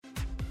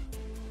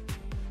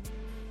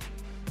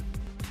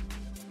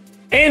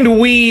And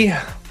we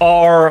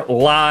are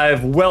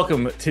live.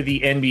 Welcome to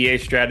the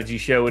NBA Strategy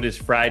Show. It is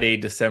Friday,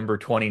 December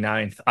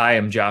 29th. I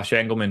am Josh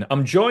Engelman.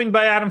 I'm joined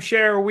by Adam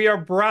Scherer. We are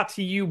brought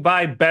to you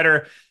by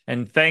Better.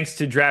 And thanks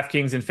to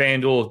DraftKings and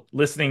FanDuel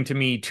listening to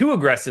me too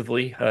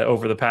aggressively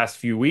over the past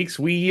few weeks,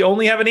 we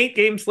only have an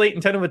 8-game slate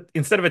instead of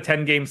a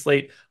 10-game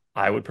slate.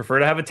 I would prefer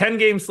to have a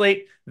 10-game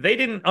slate. They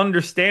didn't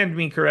understand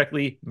me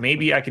correctly.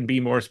 Maybe I can be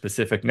more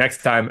specific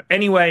next time.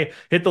 Anyway,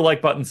 hit the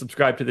like button,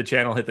 subscribe to the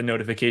channel, hit the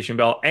notification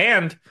bell,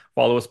 and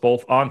follow us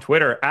both on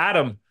Twitter.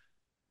 Adam,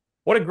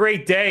 what a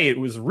great day. It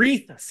was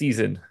wreath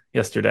season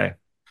yesterday.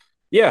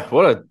 Yeah,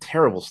 what a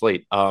terrible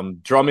slate.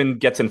 Drummond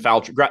gets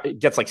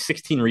like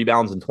 16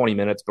 rebounds in 20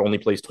 minutes, but only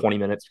plays 20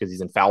 minutes because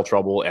he's in foul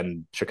trouble,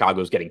 and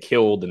Chicago's getting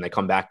killed, and they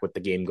come back with the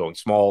game going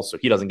small, so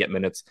he doesn't get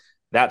minutes.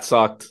 That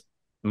sucked.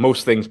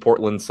 Most things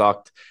Portland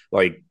sucked.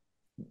 Like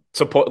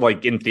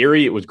in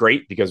theory, it was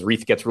great because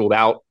Reith gets ruled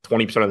out.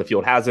 20% of the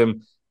field has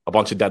him. A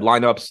bunch of dead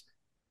lineups.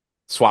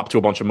 Swap to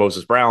a bunch of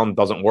Moses Brown,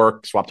 doesn't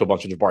work. Swap to a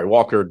bunch of Jabari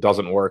Walker,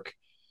 doesn't work.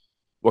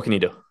 What can you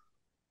do?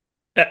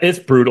 It's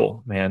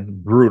brutal, man.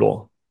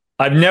 Brutal.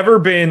 I've never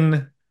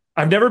been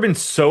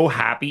so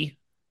happy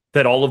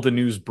that all of the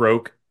news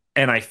broke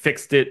and I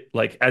fixed it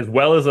like as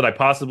well as that I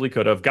possibly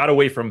could have. Got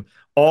away from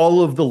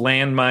all of the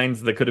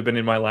landmines that could have been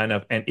in my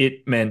lineup, and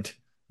it meant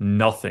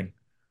nothing.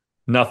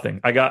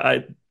 I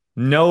got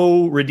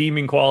no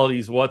redeeming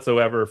qualities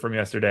whatsoever from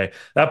yesterday.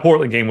 That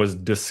Portland game was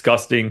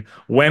disgusting.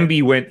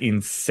 Wemby went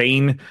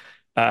insane.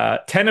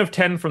 10 of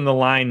 10 from the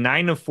line,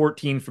 9 of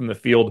 14 from the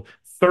field,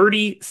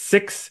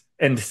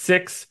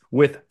 36-6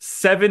 with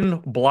 7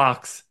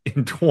 blocks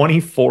in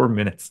 24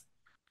 minutes.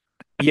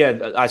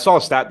 Yeah, I saw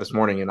a stat this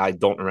morning, and I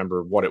don't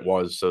remember what it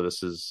was, so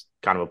this is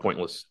kind of a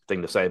pointless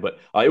thing to say, but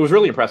it was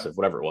really impressive,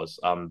 whatever it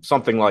was.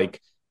 Something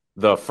like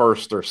the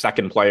first or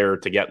second player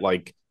to get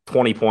like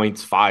 20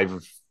 points,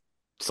 5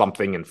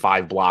 something, and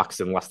 5 blocks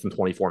in less than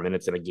 24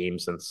 minutes in a game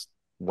since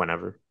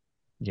whenever.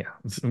 Yeah,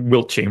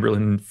 Wilt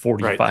Chamberlain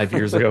 45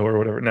 years ago or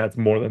whatever. No, it's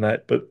more than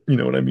that, but you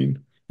know what I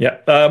mean. Yeah,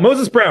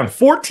 Moses Brown,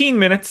 14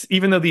 minutes,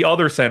 even though the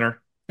other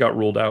center got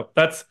ruled out.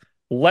 That's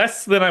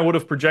less than I would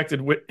have projected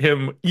with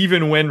him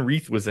even when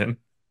Reith was in.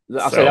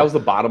 I'll say that was the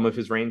bottom of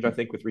his range, I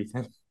think, with Reith.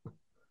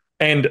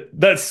 And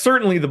that's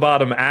certainly the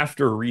bottom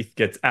after Reith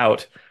gets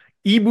out.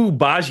 Ibu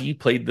Baji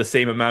played the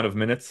same amount of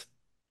minutes.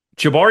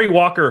 Jabari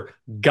Walker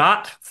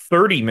got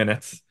 30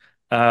 minutes,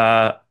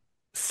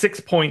 6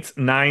 points,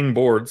 9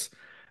 boards.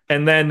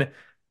 And then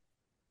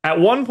at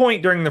one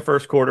point during the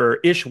first quarter,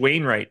 Ish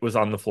Wainwright was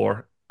on the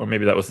floor, or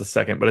maybe that was the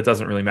second, but it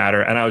doesn't really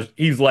matter. And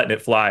he's letting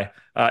it fly.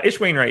 Ish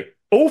Wainwright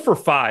 0 for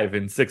 5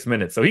 in 6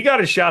 minutes. So he got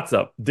his shots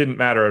up. Didn't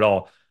matter at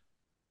all.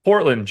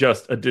 Portland,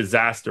 just a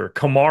disaster.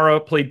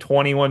 Kamara played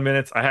 21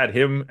 minutes. I had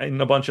him in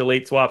a bunch of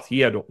late swaps. He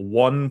had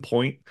 1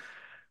 point.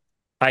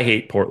 I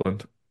hate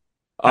Portland.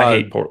 I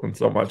hate Portland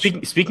so much.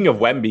 Speaking of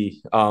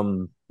Wemby,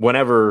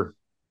 whenever,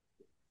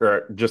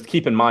 or just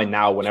keep in mind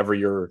now, whenever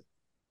you're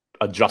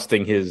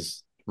adjusting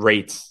his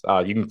rates,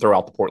 you can throw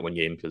out the Portland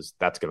game because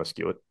that's going to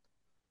skew it.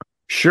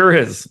 Sure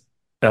is.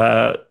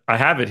 I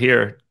have it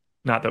here.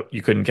 Not that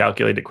you couldn't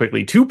calculate it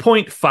quickly.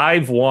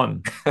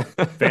 2.51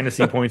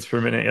 fantasy points per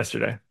minute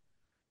yesterday.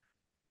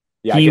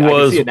 Yeah, I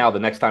can see it now.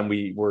 The next time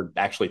we were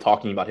actually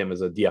talking about him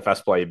as a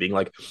DFS play, being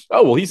like,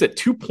 oh, well, he's at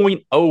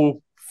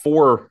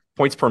 2.04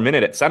 points per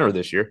minute at center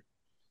this year.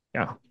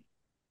 Yeah.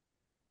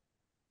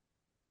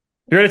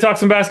 You ready to talk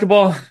some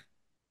basketball?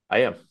 I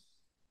am.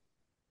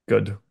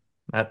 Good.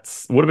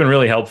 That's would have been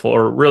really helpful,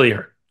 or really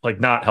like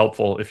not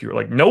helpful if you were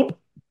like, nope,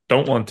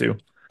 don't want to.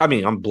 I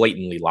mean, I'm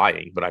blatantly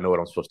lying, but I know what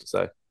I'm supposed to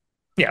say.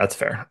 Yeah, that's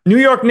fair. New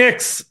York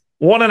Knicks,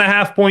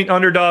 1.5 point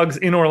underdogs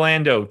in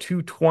Orlando,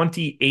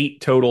 228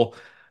 total.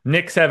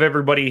 Knicks have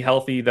everybody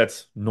healthy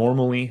that's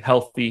normally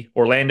healthy.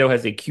 Orlando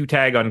has a Q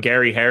tag on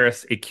Gary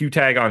Harris, a Q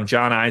tag on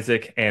John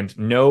Isaac, and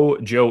no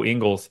Joe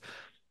Ingles.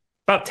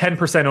 About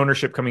 10%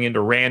 ownership coming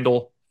into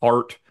Randall,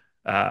 Hart,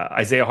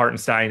 Isaiah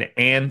Hartenstein,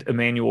 and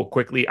Emmanuel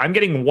Quickly. I'm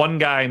getting one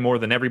guy more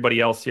than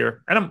everybody else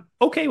here, and I'm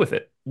okay with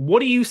it.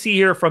 What do you see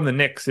here from the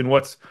Knicks in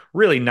what's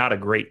really not a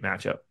great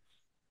matchup?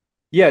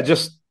 Yeah,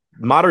 just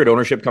moderate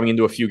ownership coming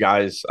into a few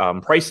guys.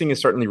 Pricing is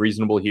certainly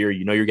reasonable here.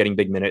 You know you're getting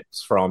big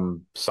minutes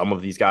from some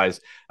of these guys.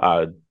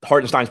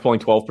 Hartenstein's pulling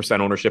 12%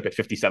 ownership at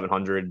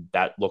 5,700.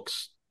 That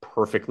looks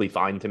perfectly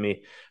fine to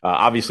me.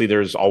 Obviously,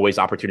 there's always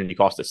opportunity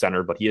cost at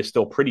center, but he is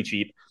still pretty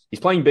cheap. He's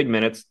playing big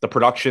minutes. The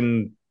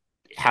production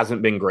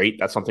hasn't been great.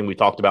 That's something we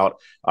talked about.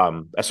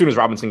 As soon as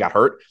Robinson got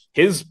hurt,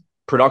 his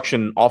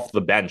production off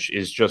the bench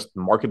is just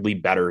markedly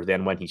better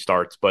than when he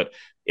starts, but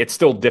it's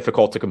still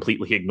difficult to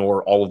completely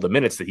ignore all of the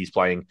minutes that he's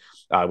playing.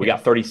 We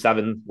got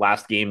 37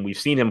 last game. We've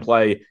seen him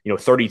play,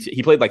 30.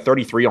 He played like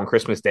 33 on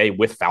Christmas Day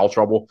with foul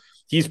trouble.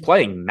 He's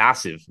playing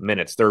massive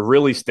minutes. They're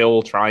really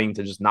still trying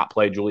to just not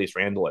play Julius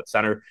Randle at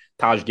center.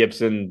 Taj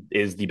Gibson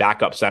is the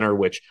backup center,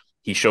 which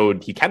he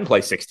showed he can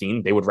play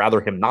 16. They would rather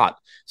him not.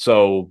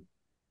 So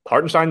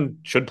Hartenstein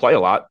should play a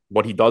lot.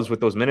 What he does with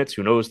those minutes,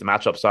 who knows? The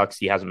matchup sucks.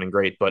 He hasn't been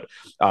great, but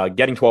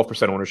getting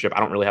 12% ownership, I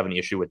don't really have any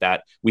issue with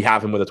that. We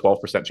have him with a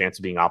 12% chance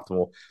of being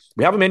optimal.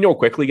 We have Emmanuel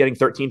quickly getting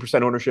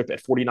 13% ownership at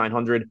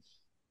 4,900.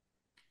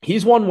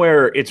 He's one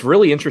where it's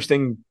really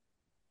interesting.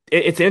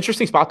 It's an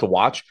interesting spot to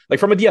watch. Like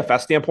from a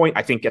DFS standpoint,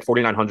 I think at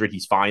 4,900,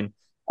 he's fine.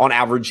 On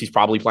average, he's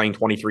probably playing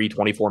 23,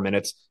 24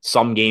 minutes.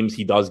 Some games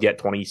he does get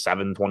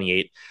 27,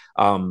 28.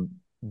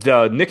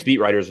 The Knicks beat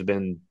writers have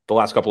been the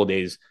last couple of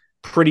days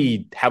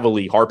pretty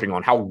heavily harping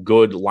on how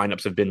good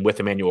lineups have been with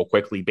Emmanuel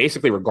quickly,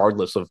 basically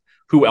regardless of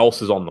who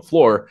else is on the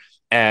floor,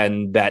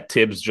 and that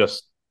Tibbs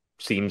just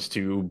seems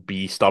to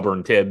be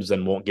stubborn Tibbs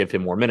and won't give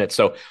him more minutes.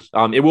 So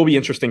it will be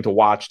interesting to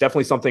watch.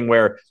 Definitely something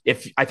where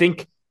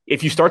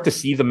if you start to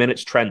see the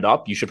minutes trend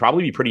up, you should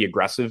probably be pretty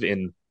aggressive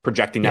in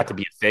projecting that to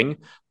be a thing.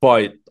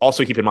 But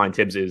also keep in mind,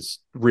 Tibbs is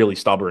really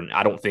stubborn.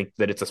 I don't think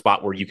that it's a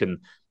spot where you can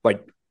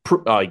like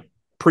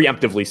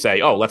preemptively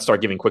say, oh, let's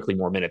start giving quickly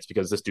more minutes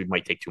because this dude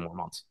might take 2 more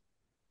months.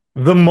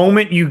 The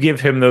moment you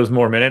give him those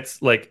more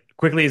minutes, like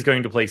quickly is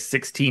going to play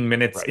 16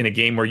 minutes Right. in a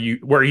game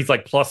where he's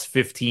like plus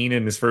 15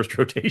 in his first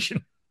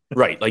rotation.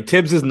 Right. Like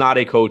Tibbs is not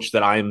a coach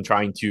that I am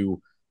trying to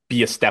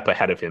be a step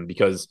ahead of him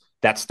because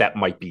that step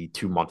might be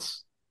 2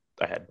 months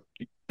ahead.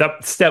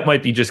 That step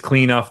might be just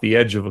clean off the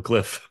edge of a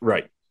cliff.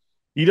 Right.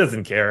 He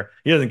doesn't care.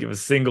 He doesn't give a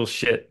single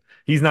shit.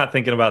 He's not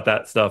thinking about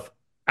that stuff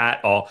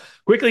at all.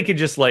 Quickly could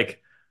just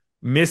like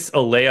miss a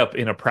layup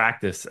in a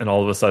practice and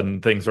all of a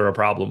sudden things are a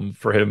problem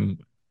for him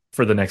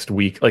for the next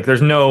week. Like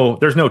there's no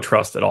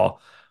trust at all.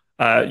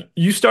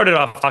 You started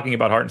off talking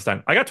about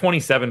Hartenstein. I got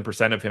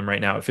 27% of him right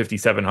now at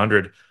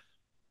 5,700.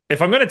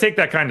 If I'm going to take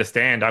that kind of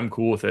stand, I'm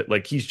cool with it.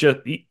 Like he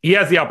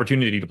has the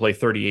opportunity to play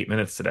 38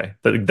 minutes today.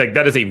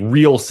 That is a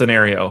real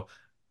scenario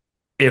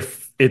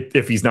if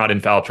he's not in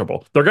foul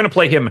trouble. They're going to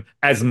play him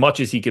as much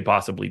as he could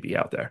possibly be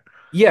out there.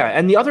 Yeah,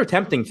 and the other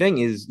tempting thing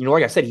is,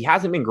 like I said, he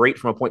hasn't been great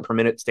from a point per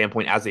minute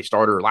standpoint as a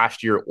starter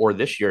last year or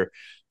this year,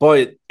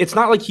 but it's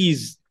not like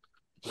he's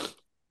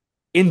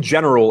in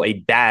general a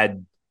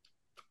bad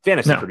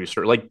fantasy No.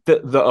 producer. Like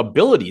the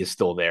ability is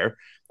still there.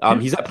 Yeah.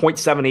 He's at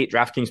 0.78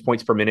 DraftKings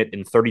points per minute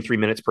in 33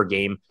 minutes per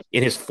game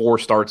in his 4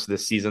 starts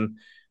this season,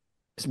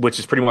 which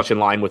is pretty much in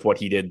line with what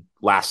he did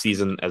last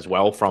season as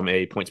well from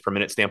a points per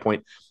minute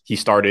standpoint. He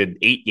started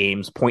 8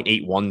 games,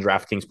 0.81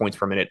 DraftKings points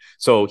per minute.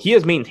 So he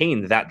has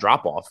maintained that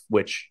drop off,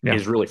 which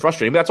is really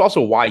frustrating. But that's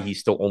also why he's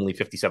still only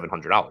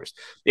 $5,700.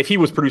 If he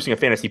was producing a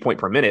fantasy point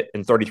per minute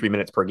in 33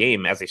 minutes per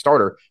game as a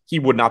starter, he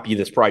would not be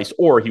this price,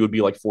 or he would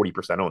be like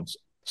 40% owned.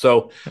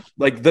 So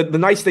like the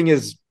nice thing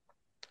is,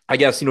 I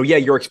guess,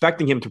 you're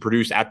expecting him to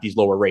produce at these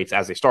lower rates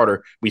as a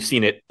starter. We've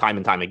seen it time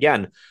and time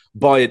again,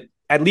 but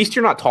at least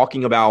you're not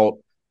talking about,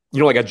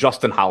 like a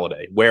Justin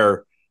Holiday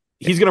where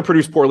he's going to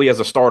produce poorly as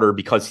a starter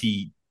because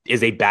he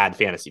is a bad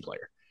fantasy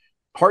player.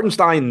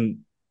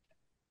 Hartenstein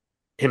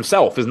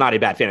himself is not a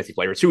bad fantasy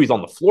player. It's who he's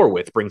on the floor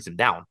with brings him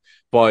down,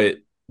 but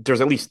there's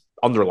at least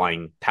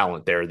underlying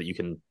talent there that you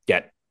can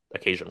get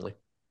occasionally.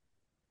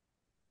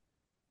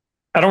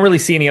 I don't really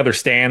see any other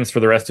stands for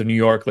the rest of New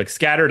York. Like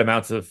scattered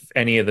amounts of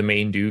any of the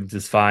main dudes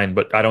is fine,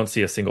 but I don't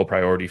see a single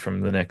priority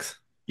from the Knicks.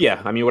 Yeah,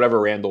 I mean, whatever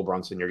Randall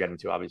Brunson you're getting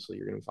to, obviously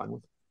you're going to be fine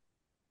with.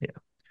 Yeah.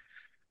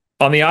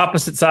 On the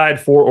opposite side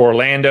for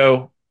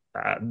Orlando,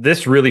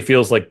 this really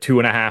feels like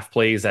 2.5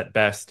 plays at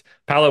best.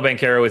 Paolo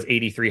Banchero is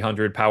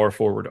 8,300 power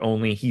forward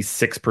only. He's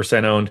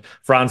 6% owned.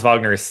 Franz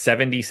Wagner is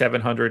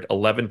 7,700,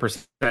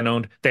 11%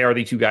 owned. They are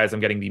the two guys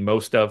I'm getting the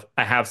most of.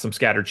 I have some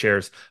scattered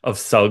shares of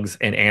Suggs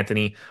and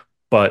Anthony,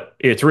 but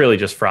it's really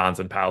just Franz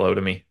and Paolo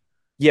to me.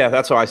 Yeah,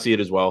 that's how I see it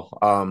as well.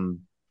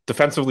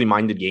 Defensively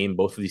minded game.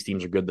 Both of these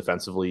teams are good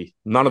defensively.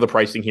 None of the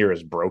pricing here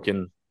is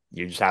broken.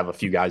 You just have a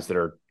few guys that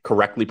are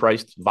correctly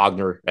priced.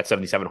 Wagner at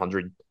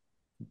 7,700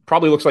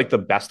 probably looks like the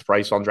best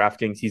price on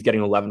DraftKings. He's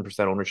getting 11%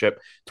 ownership,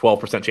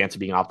 12% chance of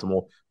being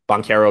optimal.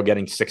 Banchero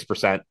getting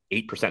 6%,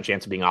 8%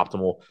 chance of being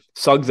optimal.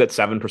 Suggs at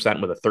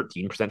 7% with a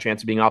 13%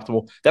 chance of being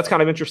optimal. That's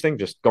kind of interesting,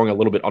 just going a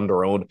little bit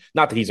under owned.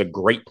 Not that he's a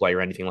great player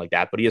or anything like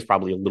that, but he is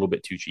probably a little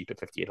bit too cheap at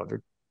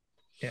 5,800.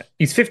 Yeah,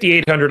 he's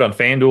 5,800 on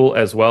FanDuel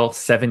as well,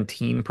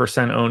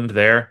 17% owned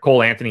there.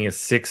 Cole Anthony is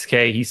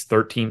 6K. He's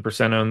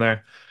 13% owned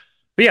there.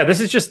 But yeah,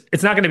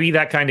 it's not going to be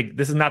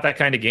this is not that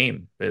kind of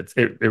game.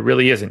 It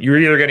really isn't. You're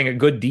either getting a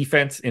good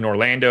defense in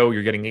Orlando,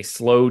 you're getting a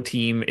slow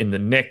team in the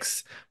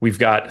Knicks. We've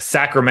got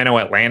Sacramento,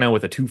 Atlanta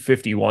with a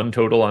 251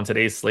 total on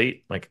today's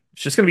slate. Like,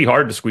 it's just going to be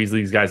hard to squeeze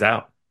these guys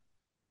out.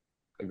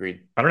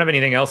 Agreed. I don't have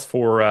anything else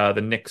for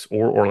the Knicks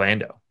or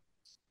Orlando.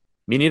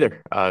 Me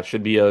neither.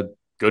 Should be a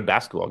good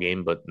basketball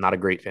game, but not a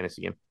great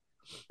fantasy game.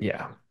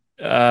 Yeah.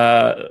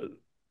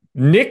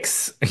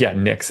 Knicks.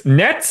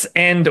 Nets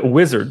and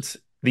Wizards.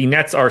 The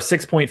Nets are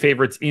 6-point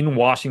favorites in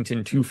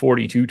Washington,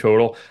 242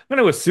 total. I'm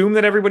going to assume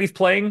that everybody's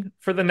playing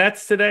for the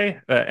Nets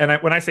today.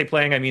 When I say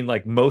playing, I mean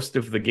like most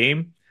of the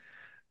game.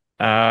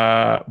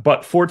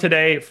 But for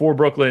today, for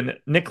Brooklyn,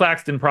 Nick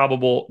Claxton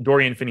probable,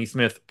 Dorian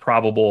Finney-Smith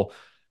probable.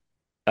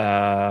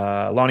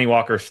 Lonnie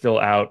Walker still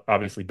out.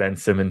 Obviously, Ben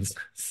Simmons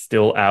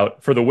still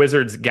out. For the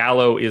Wizards,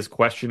 Gallo is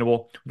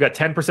questionable. We've got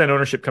 10%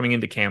 ownership coming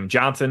into Cam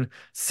Johnson,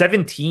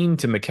 17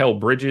 to Mikal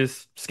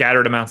Bridges,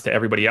 scattered amounts to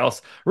everybody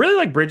else. Really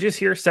like Bridges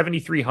here,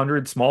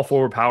 7,300, small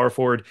forward, power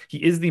forward. He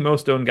is the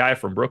most owned guy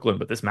from Brooklyn,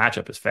 but this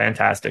matchup is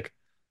fantastic.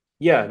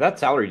 Yeah, that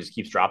salary just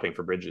keeps dropping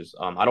for Bridges.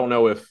 I don't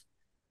know if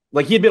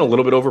like he had been a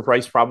little bit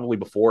overpriced probably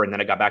before, and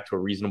then it got back to a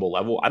reasonable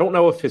level. I don't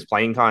know if his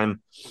playing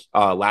time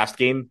last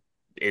game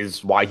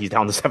is why he's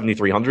down to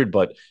 7,300,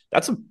 but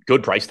that's a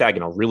good price tag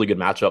and a really good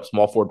matchup.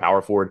 Small forward,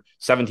 power forward,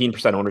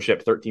 17%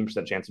 ownership,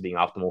 13% chance of being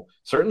optimal.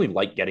 Certainly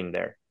like getting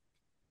there.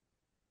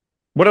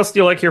 What else do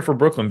you like here for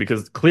Brooklyn?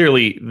 Because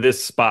clearly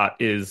this spot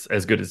is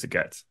as good as it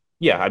gets.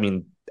 Yeah, I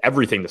mean,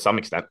 everything to some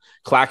extent.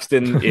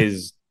 Claxton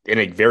is in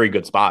a very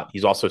good spot.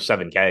 He's also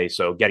 7K,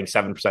 so getting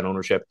 7%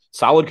 ownership,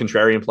 solid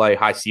contrarian play,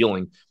 high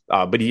ceiling,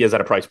 but he is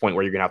at a price point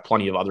where you're going to have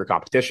plenty of other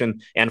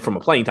competition. And from a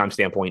playing time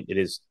standpoint, it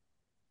is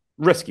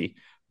risky,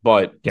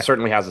 but Yeah.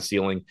 certainly has a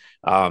ceiling.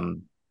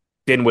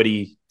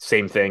 Dinwiddie,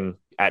 same thing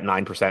at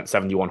 9%,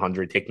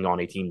 7,100, taking on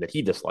a team that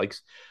he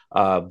dislikes.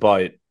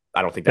 But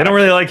I don't think They that don't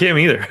really like him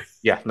either.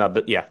 yeah, no,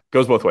 but yeah,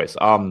 goes both ways.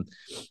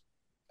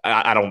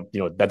 I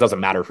don't, that doesn't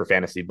matter for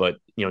fantasy, but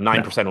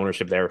 9% No.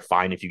 ownership there,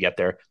 fine if you get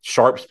there.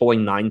 Sharp's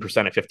pulling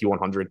 9% at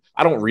 5,100.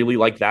 I don't really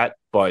like that,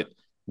 but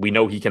we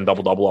know he can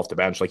double off the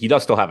bench. Like he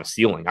does still have a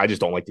ceiling. I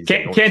just don't like these.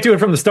 Can't do it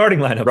from the starting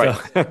lineup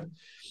though. Right.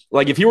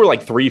 Like if he were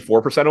like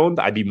 3-4% owned,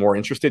 I'd be more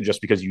interested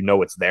just because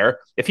it's there.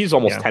 If he's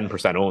almost Yeah.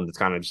 10% owned, it's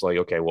kind of just like,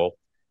 okay, well,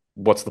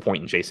 what's the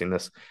point in chasing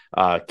this?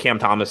 Cam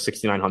Thomas,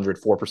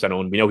 6,900, 4%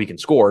 owned. We know he can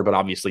score, but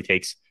obviously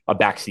takes a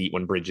backseat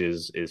when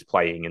Bridges is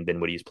playing and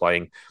Dinwiddie's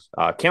playing.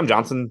 Cam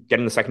Johnson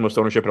getting the second most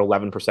ownership at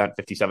 11%,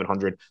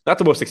 5,700. Not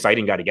the most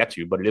exciting guy to get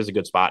to, but it is a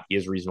good spot. He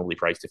is reasonably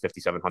priced at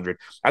 5,700.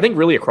 I think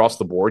really across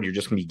the board, you're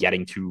just going to be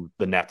getting to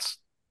the Nets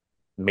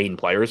main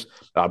players.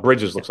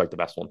 Bridges looks like the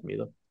best one to me,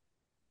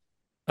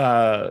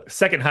 though.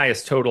 Second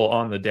highest total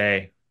on the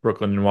day,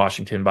 Brooklyn and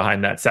Washington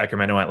behind that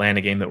Sacramento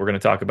Atlanta game that we're going to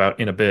talk about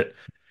in a bit.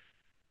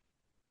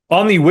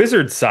 On the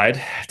Wizards side,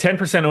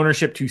 10%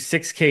 ownership to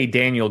 6K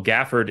Daniel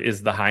Gafford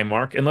is the high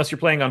mark, unless you're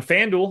playing on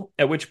FanDuel,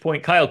 at which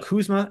point Kyle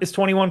Kuzma is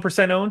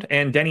 21% owned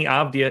and Denny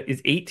Avdia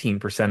is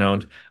 18%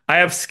 owned. I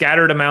have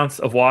scattered amounts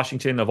of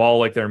Washington of all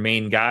like their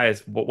main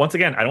guys, but once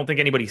again, I don't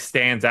think anybody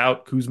stands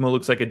out. Kuzma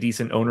looks like a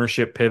decent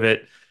ownership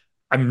pivot.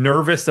 I'm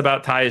nervous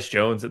about Tyus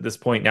Jones at this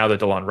point now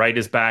that DeLon Wright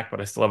is back, but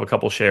I still have a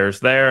couple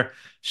shares there.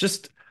 It's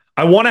just,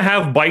 I want to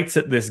have bites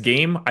at this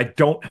game. I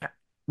don't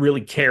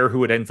really care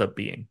who it ends up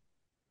being.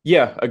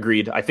 Yeah,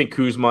 agreed. I think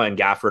Kuzma and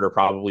Gafford are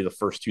probably the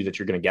first two that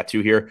you're going to get to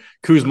here.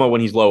 Kuzma,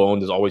 when he's low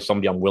owned, is always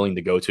somebody I'm willing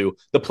to go to.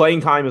 The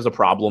playing time is a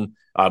problem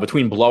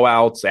between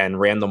blowouts and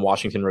random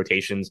Washington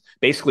rotations.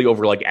 Basically,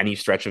 over like any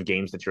stretch of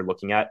games that you're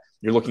looking at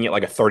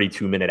like a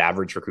 32-minute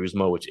average for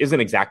Kuzma, which isn't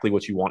exactly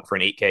what you want for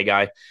an 8K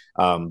guy.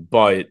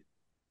 But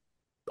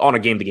on a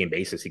game-to-game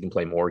basis, he can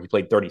play more. He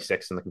played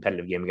 36 in the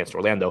competitive game against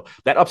Orlando.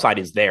 That upside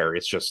is there.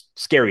 It's just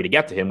scary to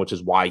get to him, which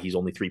is why he's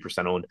only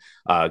 3% owned.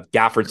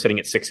 Gafford sitting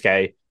at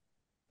 6K.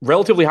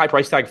 Relatively high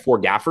price tag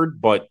for Gafford,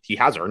 but he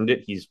has earned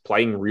it. He's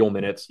playing real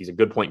minutes. He's a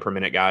good point per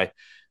minute guy.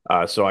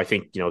 So I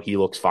think, he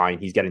looks fine.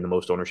 He's getting the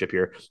most ownership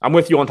here. I'm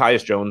with you on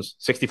Tyus Jones.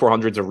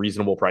 6,400 is a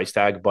reasonable price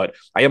tag, but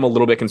I am a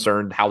little bit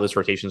concerned how this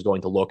rotation is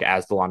going to look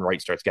as DeLon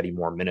Wright starts getting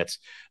more minutes.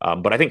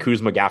 But I think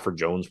Kuzma, Gafford,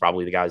 Jones,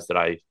 probably the guys that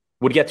I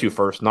would get to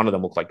first. None of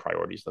them look like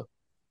priorities, though.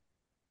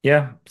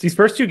 Yeah, these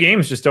first two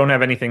games just don't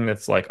have anything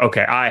that's like,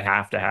 okay, I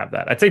have to have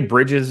that. I'd say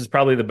Bridges is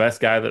probably the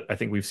best guy that I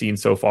think we've seen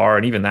so far,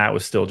 and even that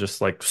was still just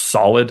like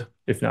solid,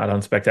 if not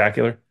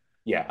unspectacular.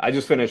 Yeah, I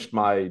just finished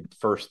my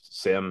first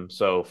sim.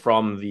 So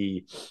from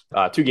the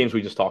two games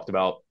we just talked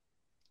about,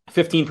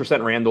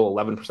 15% Randall,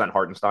 11%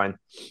 Hartenstein.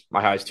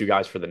 My highest two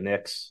guys for the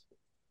Knicks.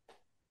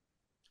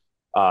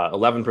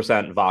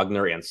 11%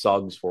 Wagner and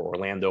Suggs for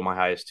Orlando, my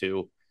highest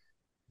two.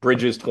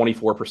 Bridges,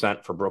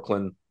 24% for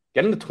Brooklyn.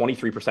 Getting to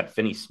 23%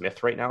 Finney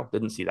Smith right now.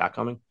 Didn't see that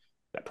coming.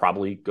 That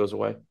probably goes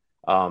away.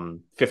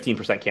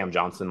 15% Cam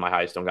Johnson, my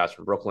highest owned guys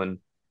for Brooklyn.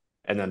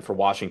 And then for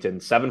Washington,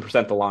 7%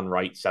 DeLon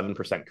Wright,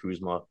 7%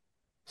 Kuzma,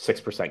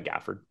 6%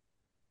 Gafford.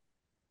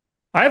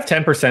 I have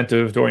 10%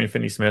 of Dorian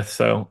Finney-Smith,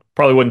 so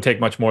probably wouldn't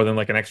take much more than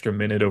like an extra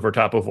minute over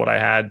top of what I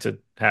had to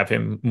have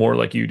him more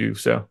like you do.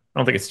 So I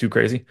don't think it's too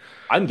crazy.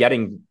 I'm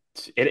getting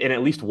in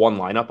at least one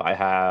lineup. I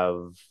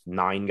have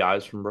 9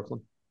 guys from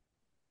Brooklyn.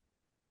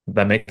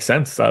 That makes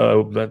sense. I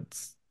would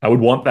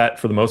want that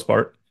for the most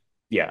part.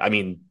 Yeah, I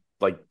mean,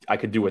 like I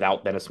could do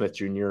without Dennis Smith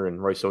Jr.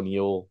 and Royce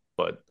O'Neal,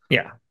 but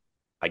Yeah.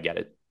 I get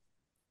it.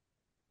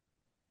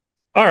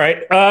 All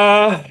right.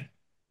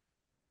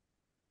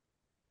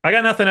 I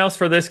got nothing else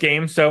for this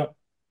game, so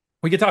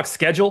we can talk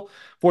schedule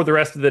for the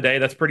rest of the day.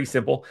 That's pretty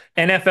simple.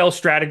 NFL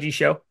strategy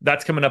show,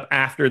 that's coming up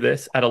after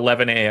this at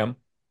 11 a.m.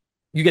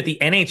 You get the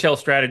NHL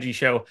strategy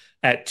show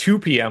at 2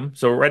 p.m.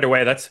 So right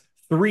away, that's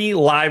 3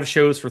 live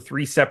shows for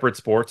 3 separate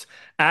sports.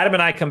 Adam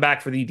and I come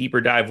back for the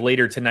deeper dive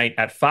later tonight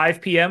at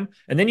 5 p.m.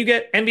 And then you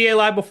get NBA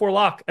Live Before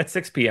Lock at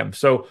 6 p.m.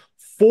 So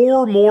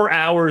 4 more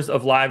hours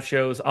of live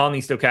shows on the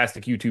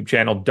Stochastic YouTube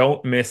channel.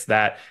 Don't miss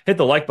that. Hit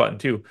the like button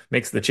too.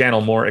 Makes the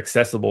channel more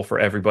accessible for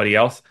everybody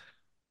else.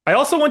 I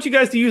also want you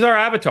guys to use our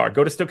avatar.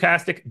 Go to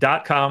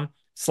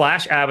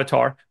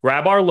stochastic.com/avatar,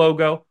 grab our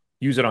logo,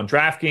 use it on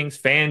DraftKings,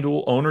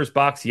 FanDuel, Owner's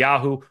Box,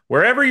 Yahoo,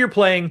 wherever you're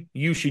playing,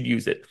 you should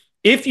use it.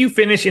 If you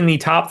finish in the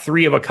top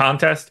 3 of a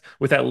contest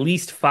with at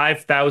least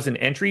 5,000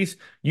 entries,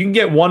 you can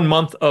get 1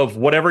 month of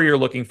whatever you're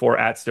looking for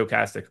at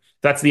Stochastic.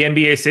 That's the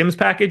NBA Sims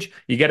package.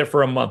 You get it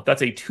for a month.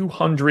 That's a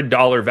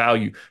 $200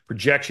 value.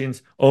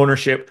 Projections,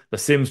 ownership, the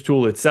Sims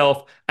tool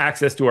itself,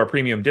 access to our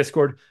premium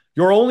Discord.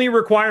 Your only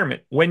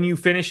requirement when you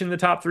finish in the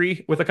top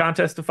 3 with a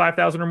contest of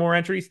 5,000 or more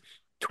entries,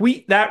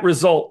 tweet that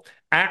result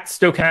at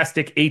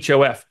Stochastic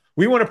HOF.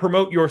 We want to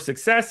promote your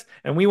success,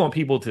 and we want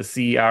people to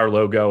see our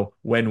logo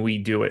when we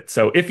do it.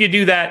 So if you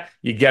do that,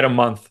 you get a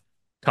month.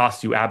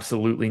 Costs you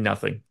absolutely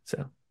nothing.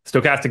 So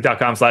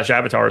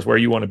stochastic.com/avatar is where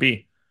you want to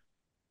be.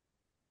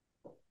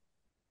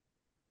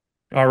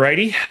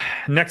 Alrighty,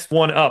 next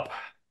one up.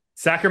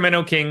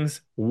 Sacramento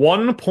Kings,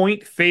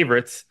 1-point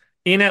favorites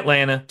in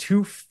Atlanta,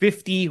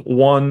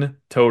 251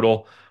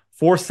 total.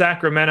 For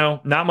Sacramento,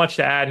 not much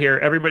to add here.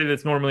 Everybody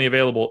that's normally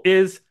available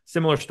is.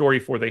 Similar story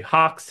for the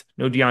Hawks.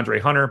 No DeAndre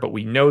Hunter, but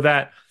we know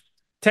that.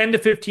 10 to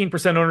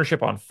 15%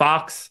 ownership on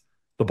Fox,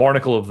 the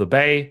Barnacle of the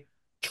Bay.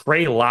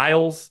 Trey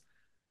Lyles.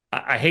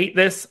 I hate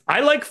this. I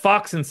like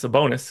Fox and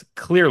Sabonis,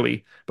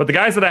 clearly. But the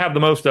guys that I have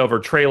the most of are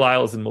Trey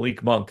Lyles and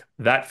Malik Monk.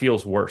 That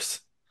feels worse.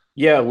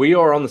 Yeah, we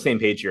are on the same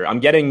page here. I'm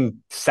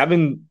getting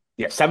seven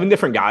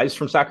different guys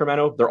from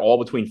Sacramento. They're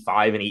all between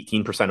 5 and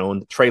 18%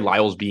 owned. Trey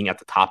Lyles being at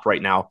the top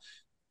right now.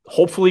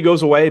 Hopefully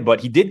goes away,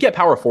 but he did get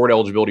power forward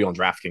eligibility on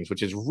DraftKings,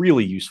 which is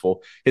really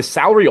useful. His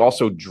salary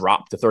also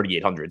dropped to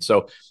 3,800.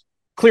 So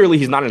clearly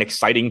he's not an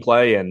exciting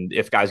play. And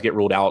if guys get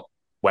ruled out,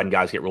 when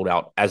guys get ruled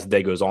out as the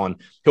day goes on,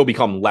 he'll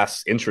become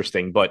less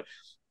interesting. But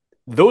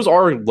those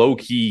are low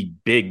key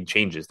big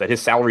changes that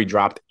his salary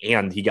dropped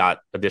and he got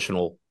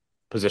additional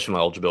positional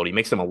eligibility.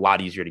 Makes him a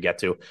lot easier to get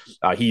to.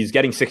 He's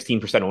getting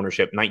 16%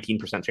 ownership,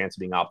 19% chance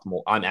of being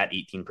optimal. I'm at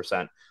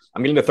 18%.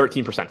 I'm getting to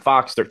 13%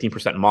 Fox,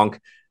 13%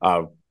 Monk.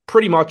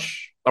 Pretty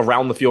much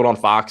around the field on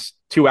Fox,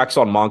 2x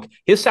on Monk.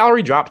 His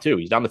salary dropped too.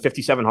 He's down to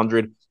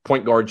 5,700,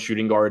 point guard,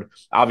 shooting guard.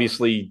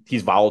 Obviously,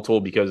 he's volatile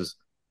because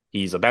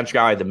he's a bench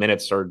guy. The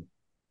minutes are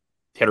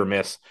hit or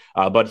miss,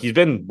 but he's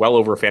been well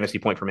over a fantasy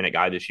point per minute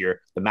guy this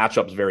year. The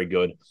matchup's very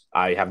good.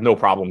 I have no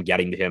problem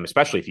getting to him,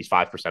 especially if he's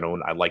 5%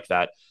 owned. I like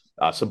that.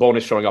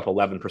 Sabonis showing up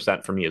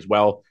 11% for me as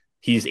well.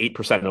 He's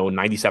 8% owned,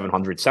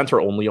 9,700, center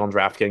only on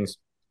DraftKings.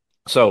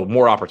 So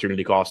more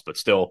opportunity cost, but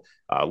still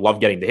love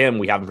getting to him.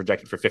 We have him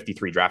projected for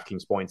 53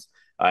 DraftKings points.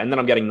 And then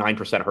I'm getting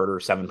 9% Herter,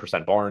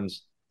 7%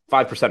 Barnes,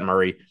 5%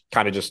 Murray,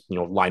 kind of just,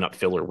 lineup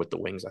filler with the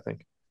wings, I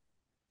think.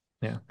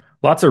 Yeah.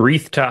 Lots of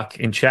Reith talk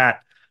in chat. I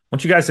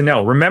want you guys to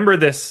know, remember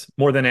this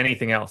more than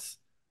anything else.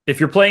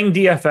 If you're playing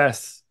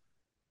DFS,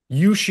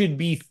 you should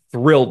be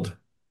thrilled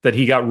that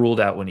he got ruled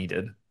out when he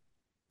did.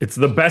 It's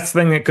the best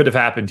thing that could have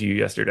happened to you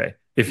yesterday.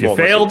 If you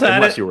failed at it.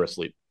 Unless you were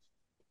asleep.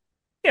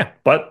 Yeah.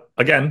 But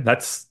again,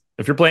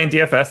 if you're playing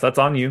DFS, that's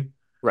on you.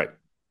 Right.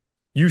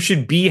 You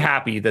should be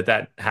happy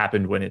that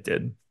happened when it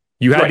did.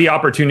 You had the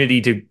opportunity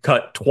to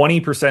cut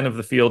 20% of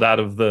the field out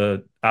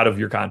of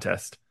your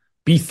contest.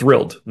 Be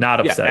thrilled,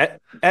 not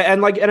upset. Yeah,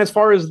 and as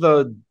far as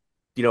the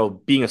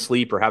being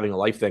asleep or having a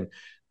life thing,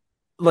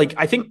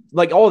 I think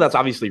all of that's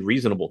obviously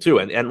reasonable too,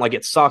 and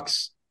it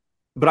sucks.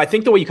 But I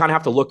think the way you kind of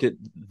have to look at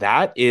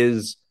that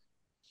is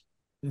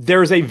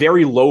there's a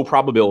very low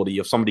probability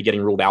of somebody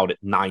getting ruled out at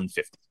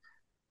 950.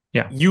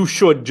 Yeah, you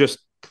should just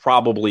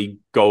probably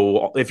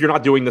go, if you're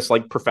not doing this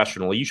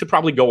professionally, you should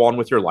probably go on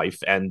with your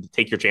life and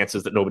take your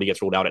chances that nobody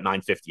gets ruled out at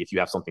 950 if you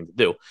have something to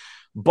do.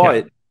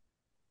 But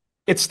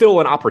it's still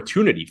an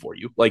opportunity for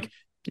you.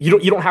 You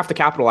don't have to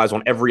capitalize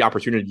on every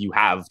opportunity you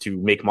have to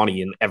make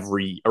money in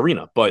every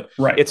arena, but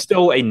it's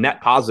still a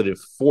net positive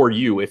for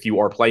you if you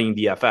are playing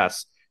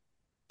DFS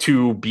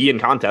to be in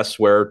contests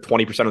where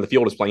 20% of the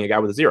field is playing a guy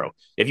with a 0.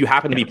 If you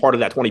happen to be part of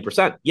that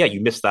 20%, you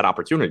missed that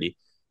opportunity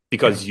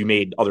because you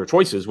made other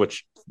choices,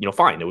 which,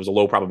 fine. It was a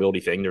low probability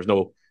thing. There's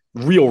no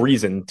real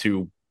reason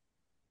to,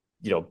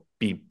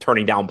 be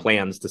turning down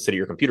plans to sit at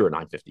your computer at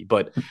 950.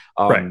 But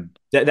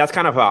that's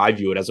kind of how I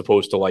view it, as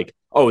opposed to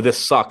oh, this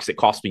sucks. It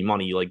costs me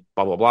money,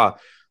 blah, blah, blah.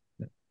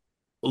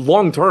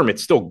 Long term,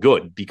 it's still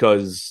good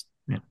because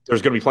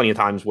there's going to be plenty of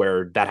times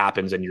where that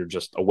happens and you're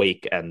just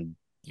awake and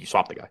you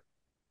swap the guy.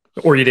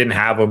 Or you didn't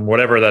have him,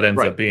 whatever that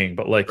ends up being.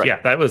 But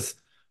that was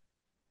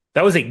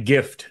a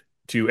gift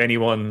to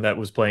anyone that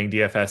was playing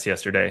DFS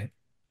yesterday.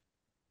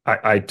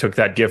 I took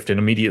that gift and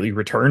immediately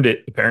returned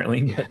it,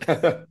 apparently.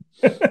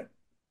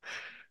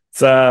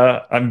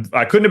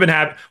 I couldn't have been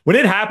happy. When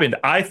it happened,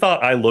 I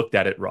thought I looked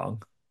at it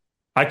wrong.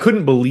 I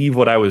couldn't believe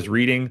what I was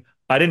reading.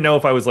 I didn't know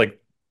if I was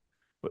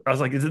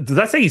does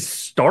that say he's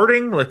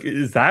starting?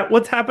 Is that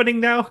what's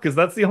happening now? Because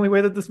that's the only way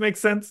that this makes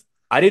sense.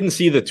 I didn't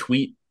see the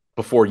tweet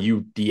before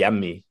you DM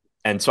me.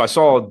 And so I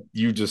saw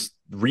you just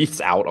wreaths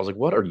out. I was like,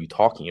 what are you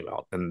talking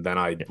about? And then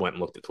I went and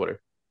looked at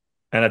Twitter.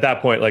 And at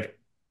that point,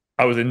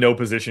 I was in no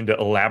position to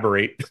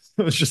elaborate.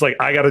 It was just like,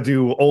 I got to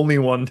do only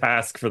one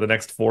task for the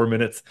next 4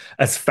 minutes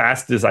as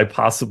fast as I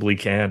possibly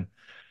can.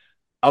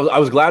 I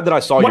was glad that I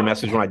saw your What?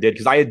 message when I did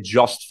because I had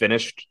just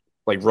finished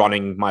like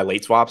running my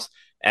late swaps.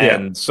 Yeah.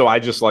 And so I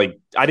just like,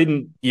 I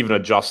didn't even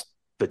adjust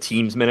the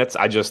team's minutes.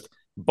 I just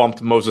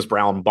bumped Moses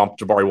Brown, bumped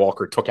Jabari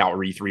Walker, took out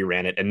Reith,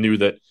 ran it, and knew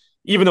that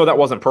even though that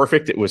wasn't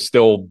perfect, it was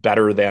still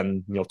better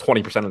than,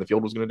 20% of the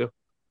field was going to do.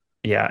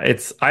 Yeah,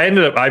 I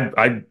ended up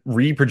I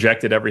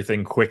reprojected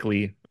everything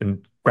quickly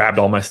and grabbed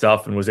all my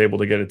stuff and was able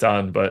to get it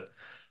done. But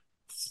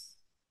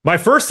my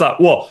first thought,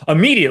 well,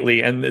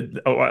 immediately,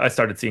 and I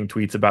started seeing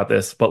tweets about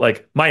this, but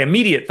like my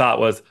immediate thought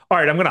was, all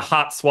right, I'm going to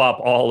hot swap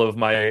all of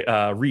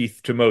my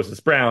Reith to Moses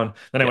Brown.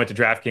 Then I Yeah. went to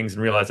DraftKings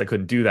and realized I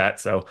couldn't do that,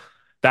 so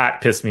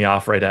that pissed me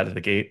off right out of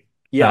the gate.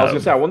 Yeah. I was going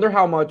to say, I Um, wonder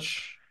how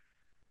much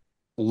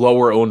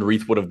lower owned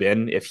Reith would have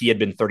been if he had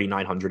been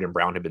 3,900 and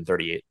Brown had been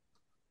 38.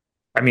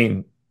 I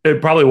mean, it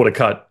probably would have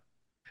cut.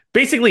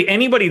 Basically,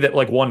 anybody that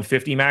like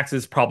 150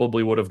 maxes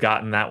probably would have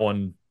gotten that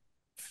one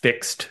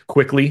fixed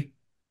quickly.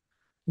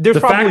 There's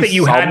The fact probably that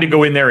you had to some,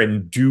 go in there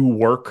and do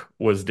work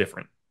was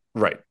different.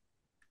 right.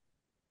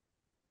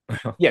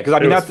 Yeah, because I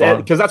It mean was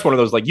fun. that's one of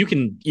those like you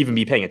can even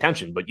be paying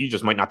attention, but you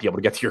just might not be able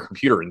to get to your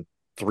computer in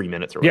 3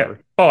 minutes or Yeah.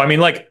 whatever. Oh, I mean,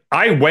 like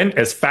I went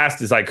as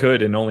fast as I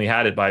could and only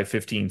had it by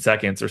 15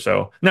 seconds or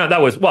so. No,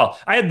 that was, well,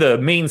 I had the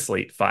main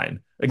slate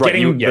fine. Right. You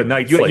Getting yeah, the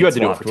night you slate had to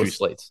do it for swapped two was,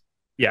 slates.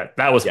 yeah,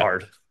 that was Yeah.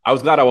 hard. I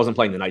was glad I wasn't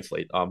playing the night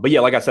slate. But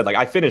yeah, like I said, like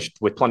I finished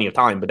with plenty of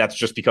time, but that's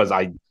just because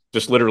I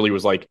just literally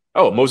was like,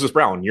 oh, Moses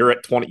Brown, you're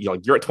at 20,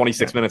 you're at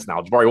 26 Yeah. minutes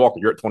now. Jabari Walker,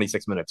 you're at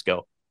 26 minutes.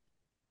 Go.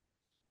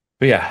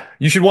 But yeah,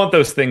 you should want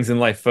those things in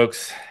life,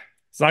 folks.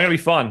 It's not going to be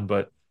fun,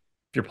 but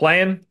if you're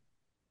playing,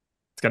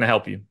 it's going to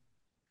help you.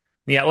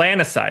 The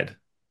Atlanta side,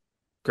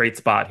 great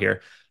spot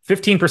here.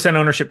 15%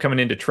 ownership coming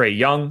into Trae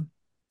Young,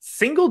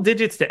 single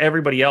digits to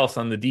everybody else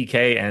on the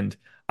DK. And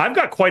I've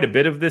got quite a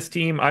bit of this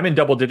team. I'm in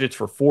double digits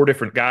for four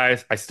different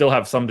guys. I still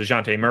have some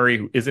DeJounte Murray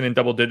who isn't in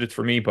double digits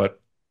for me, but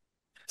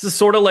this is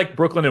sort of like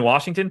Brooklyn and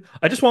Washington.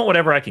 I just want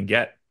whatever I can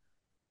get.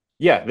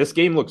 Yeah, this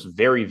game looks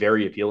very,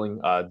 very appealing.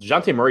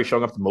 DeJounte Murray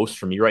showing up the most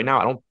for me right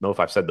now. I don't know if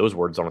I've said those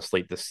words on a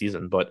slate this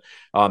season, but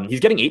he's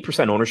getting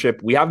 8%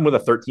 ownership. We have him with a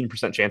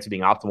 13% chance of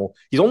being optimal.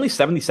 He's only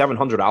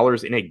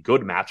 $7,700 in a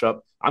good matchup.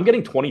 I'm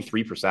getting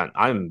 23%.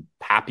 I'm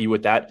happy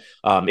with that.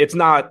 It's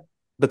not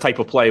the type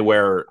of play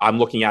where I'm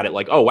looking at it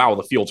like, oh, wow,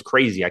 the field's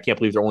crazy. I can't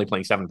believe they're only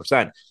playing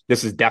 7%.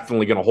 This is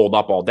definitely going to hold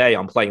up all day.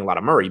 I'm playing a lot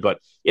of Murray, but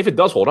if it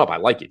does hold up, I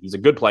like it. He's a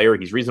good player.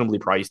 He's reasonably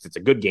priced. It's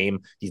a good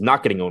game. He's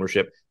not getting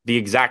ownership. The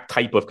exact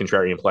type of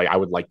contrarian play I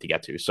would like to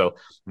get to. So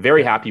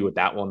very happy with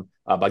that one.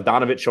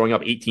 Bogdanovich showing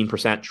up 18%,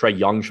 Trae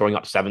Young showing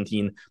up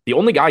 17. The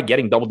only guy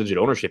getting double-digit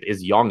ownership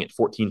is Young at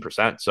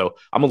 14%. So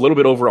I'm a little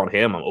bit over on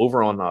him. I'm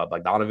over on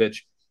Bogdanovich.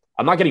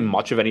 I'm not getting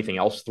much of anything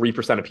else.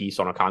 3% apiece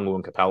on Okongwu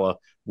and Capella,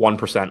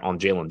 1% on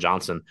Jalen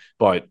Johnson.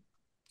 But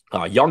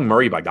Young,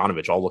 Murray,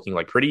 Bogdanovich all looking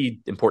like pretty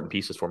important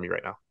pieces for me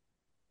right now.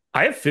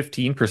 I have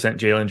 15%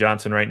 Jalen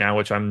Johnson right now,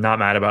 which I'm not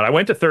mad about. I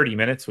went to 30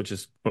 minutes, which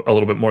is a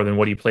little bit more than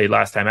what he played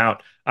last time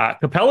out.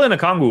 Capella and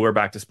Okongwu are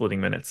back to splitting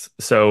minutes.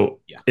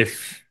 So Yeah.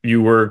 if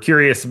you were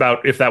curious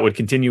about if that would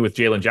continue with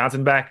Jalen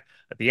Johnson back,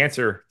 the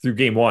answer through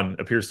game one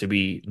appears to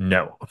be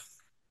no,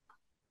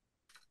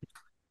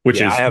 which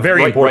Yeah, I is have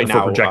very right important for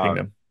now projecting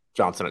them.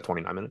 Johnson at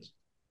 29 minutes.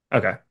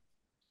 Okay.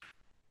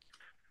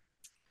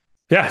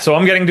 Yeah, so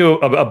I'm getting to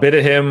a bit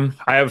of him.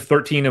 I have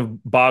 13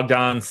 of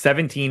Bogdan,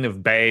 17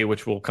 of Bay,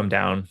 which will come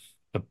down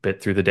a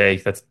bit through the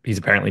day. He's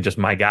apparently just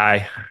my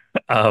guy.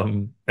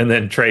 And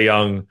then Trae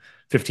Young,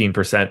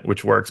 15%,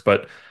 which works.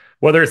 But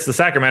whether it's the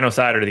Sacramento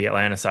side or the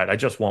Atlanta side, I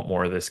just want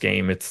more of this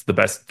game. It's the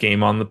best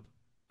game on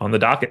the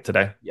docket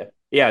today. Yeah.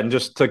 Yeah. And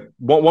just to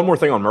one more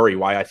thing on Murray,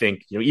 why I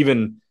think,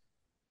 even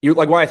you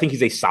like why I think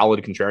he's a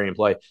solid contrarian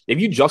play. If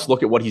you just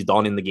look at what he's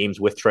done in the games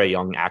with Trae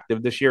Young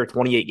active this year,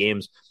 28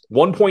 games,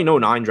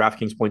 1.09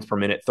 DraftKings points per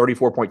minute,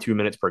 34.2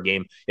 minutes per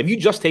game. If you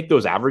just take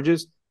those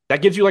averages,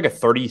 that gives you like a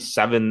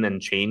 37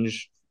 and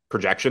change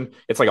projection.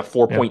 It's like a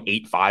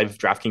 4.85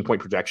 DraftKings point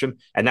projection.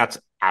 And that's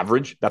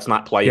average. That's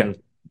not playing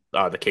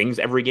the Kings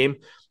every game.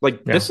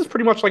 Like this is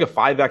pretty much like a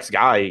 5X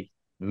guy,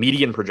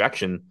 median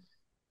projection,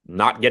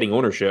 not getting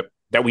ownership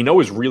that we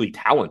know is really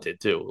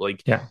talented too.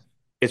 Like,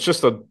 it's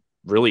just a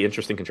really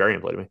interesting contrarian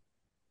play to me.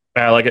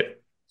 I like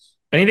it.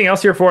 Anything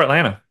else here for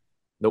Atlanta?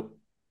 Nope.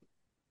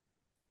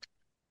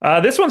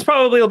 This one's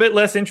probably a bit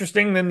less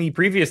interesting than the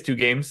previous two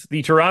games.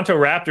 The Toronto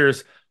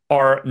Raptors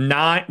are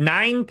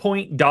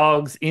 9-point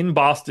dogs in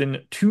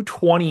Boston,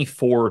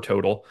 224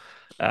 total.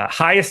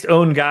 Highest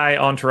owned guy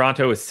on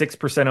Toronto is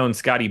 6% owned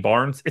Scotty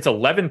Barnes. It's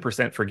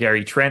 11% for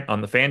Gary Trent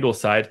on the FanDuel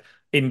side.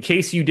 In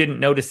case you didn't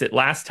notice it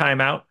last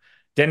time out,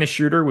 Dennis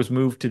Schroeder was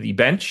moved to the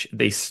bench.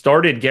 They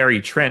started Gary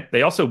Trent.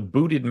 They also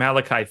booted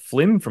Malachi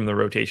Flynn from the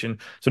rotation.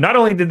 So not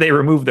only did they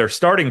remove their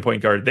starting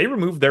point guard, they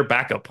removed their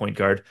backup point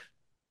guard.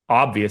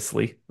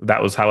 Obviously,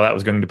 that was how that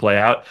was going to play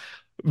out.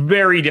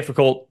 Very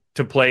difficult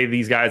to play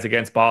these guys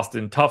against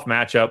Boston. Tough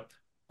matchup.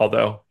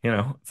 Although,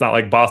 it's not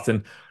like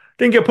Boston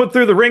didn't get put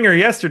through the ringer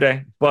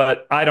yesterday,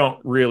 but I don't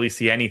really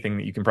see anything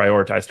that you can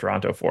prioritize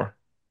Toronto for.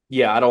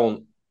 Yeah, I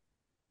don't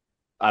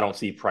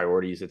see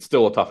priorities. It's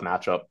still a tough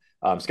matchup.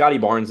 Scotty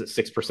Barnes at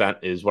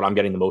 6% is what I'm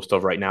getting the most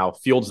of right now.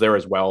 Fields there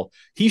as well.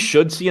 He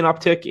should see an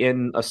uptick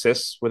in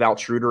assists without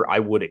Schroeder, I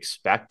would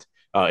expect,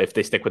 if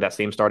they stick with that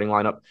same starting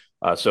lineup.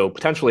 So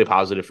potentially a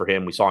positive for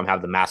him. We saw him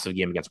have the massive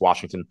game against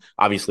Washington.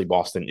 Obviously,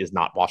 Boston is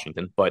not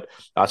Washington, but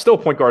still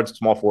point guard,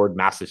 small forward,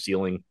 massive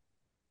ceiling.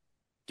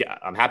 Yeah,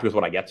 I'm happy with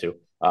what I get to.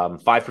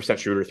 5%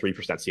 Schroeder, 3%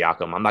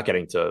 Siakam. I'm not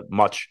getting to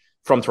much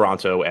from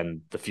Toronto,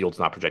 and the field's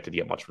not projected to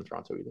get much from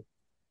Toronto either.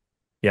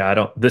 Yeah, I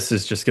don't. This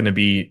is just going to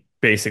be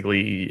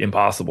basically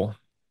impossible.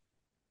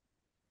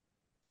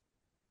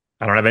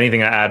 I don't have anything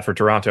to add for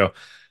Toronto.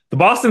 The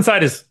Boston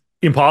side is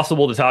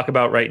impossible to talk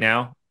about right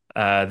now.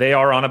 They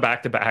are on a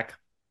back-to-back.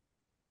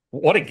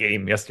 What a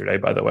game yesterday,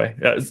 by the way.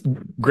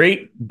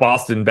 Great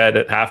Boston bet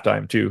at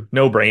halftime, too.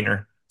 No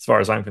brainer, as far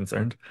as I'm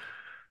concerned.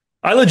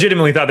 I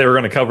legitimately thought they were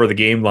going to cover the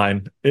game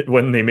line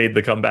when they made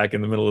the comeback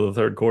in the middle of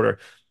the third quarter.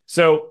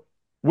 So,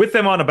 with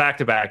them on a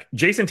back-to-back,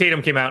 Jason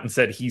Tatum came out and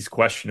said he's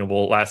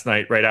questionable last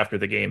night right after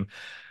the game.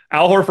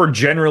 Al Horford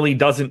generally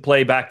doesn't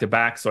play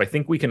back-to-back, so I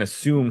think we can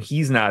assume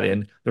he's not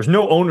in. There's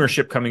no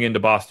ownership coming into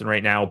Boston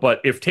right now,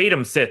 but if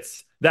Tatum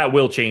sits, that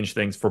will change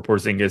things for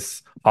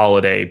Porzingis,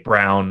 Holiday,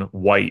 Brown,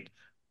 White,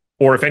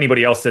 or if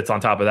anybody else sits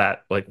on top of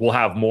that. Like, we'll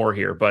have more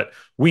here, but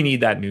we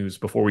need that news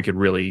before we could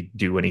really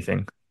do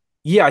anything.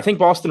 Yeah, I think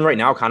Boston right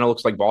now kind of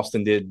looks like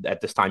Boston did at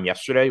this time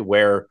yesterday,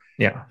 where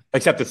Yeah,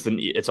 except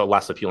it's a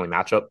less appealing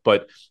matchup,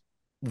 but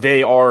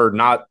they are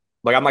not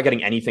like I'm not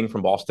getting anything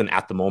from Boston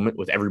at the moment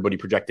with everybody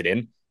projected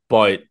in.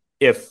 But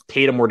if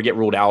Tatum were to get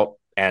ruled out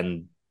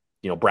and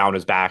Brown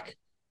is back,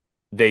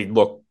 they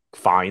look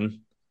fine.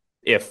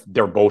 If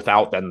they're both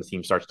out, then the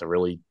team starts to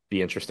really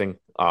be interesting.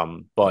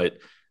 But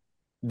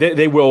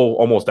they will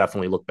almost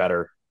definitely look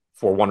better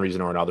for one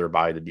reason or another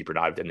by the deeper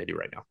dive than they do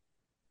right now.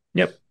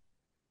 yep.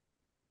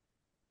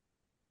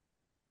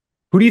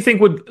 Who do you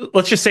think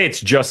let's just say it's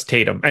just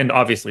Tatum and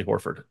obviously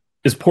Horford.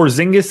 Is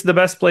Porzingis the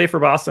best play for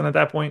Boston at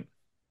that point?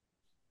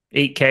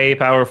 8K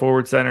power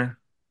forward center.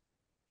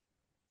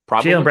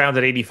 Jaylen Probably. Brown's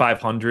at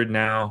 8,500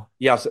 now.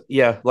 Yes.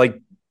 Yeah. Like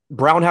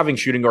Brown having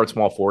shooting guard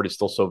small forward is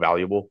still so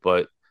valuable,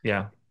 but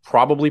Yeah.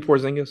 probably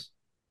Porzingis.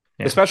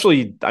 Yeah.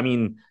 Especially, I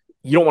mean,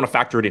 you don't want to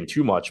factor it in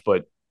too much,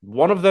 but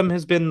one of them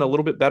has been a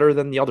little bit better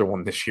than the other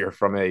one this year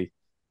from a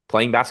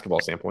playing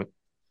basketball standpoint.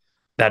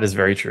 That is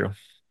very true.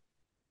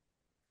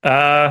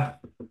 I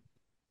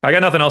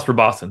got nothing else for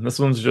Boston. This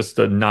one's just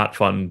a not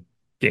fun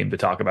game to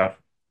talk about,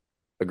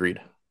 Agreed.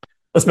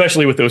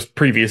 especially with those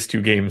previous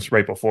two games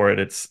right before it.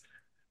 It's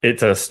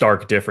a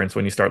stark difference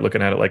when you start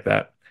looking at it like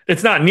that.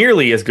 It's not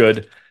nearly as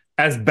good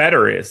as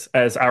Better is,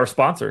 as our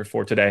sponsor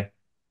for today.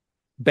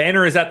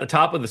 Banner is at the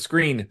top of the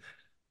screen.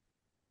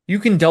 You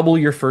can double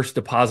your first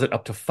deposit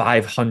up to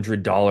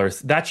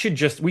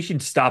 $500. We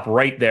should stop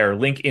right there.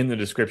 Link in the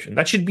description.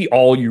 That should be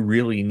all you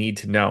really need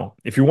to know.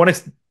 If you want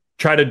to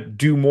try to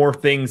do more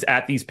things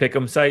at these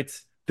pick'em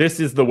sites, this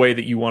is the way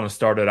that you want to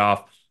start it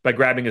off, by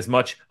grabbing as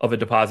much of a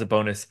deposit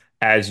bonus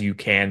as you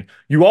can.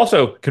 You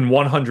also can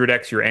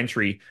 100x your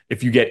entry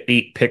if you get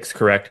 8 picks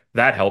correct.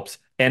 That helps.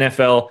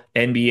 NFL,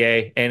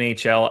 NBA,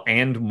 NHL,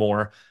 and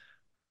more.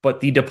 But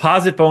the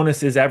deposit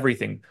bonus is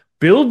everything.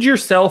 Build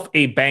yourself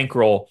a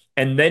bankroll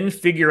and then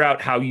figure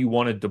out how you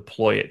want to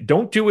deploy it.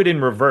 Don't do it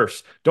in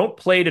reverse. Don't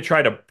play to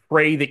try to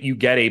pray that you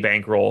get a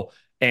bankroll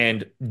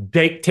and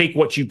take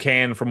what you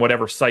can from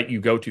whatever site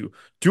you go to.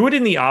 Do it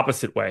in the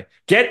opposite way.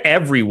 Get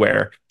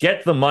everywhere,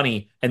 get the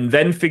money, and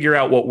then figure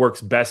out what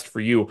works best for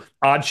you.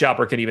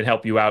 OddsShopper can even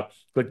help you out.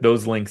 Click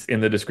those links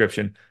in the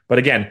description. But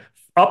again,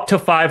 up to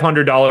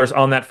 $500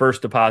 on that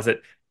first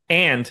deposit,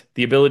 and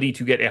the ability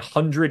to get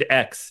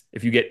 100x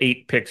if you get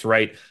 8 picks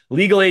right.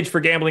 Legal age for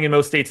gambling in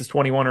most states is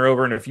 21 or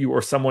over, and if you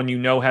or someone you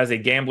know has a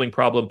gambling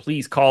problem,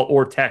 please call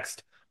or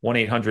text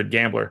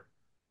 1-800-GAMBLER.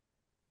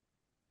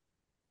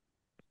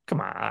 Come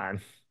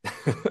on.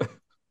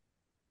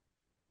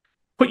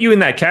 Put you in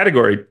that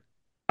category.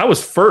 I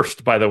was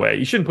first, by the way.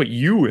 You shouldn't put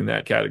you in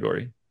that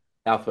category.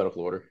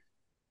 Alphabetical order.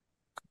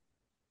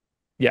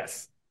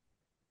 Yes.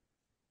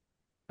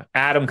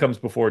 Adam comes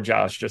before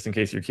Josh, just in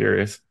case you're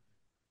curious.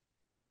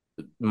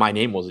 My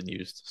name wasn't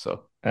used,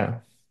 so.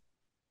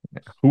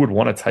 Who would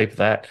want to type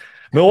that?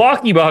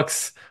 Milwaukee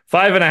Bucks,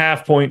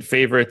 5.5-point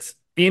favorites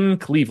in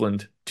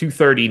Cleveland,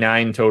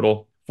 239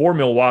 total for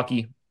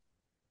Milwaukee.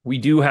 We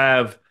do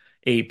have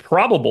a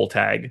probable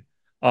tag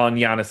on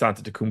Giannis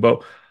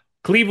Antetokounmpo.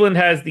 Cleveland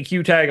has the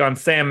Q tag on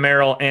Sam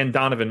Merrill and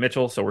Donovan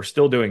Mitchell, so we're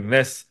still doing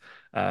this.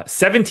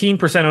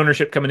 17%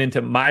 ownership coming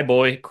into my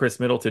boy, Chris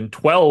Middleton,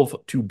 12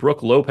 to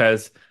Brook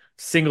Lopez,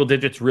 single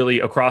digits really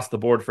across the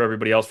board for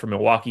everybody else from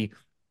Milwaukee.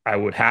 I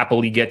would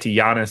happily get to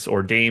Giannis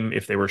or Dame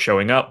if they were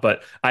showing up,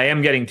 but I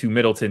am getting to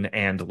Middleton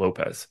and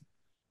Lopez.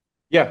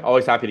 Yeah,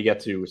 always happy to get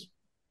to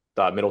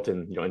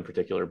Middleton, in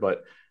particular.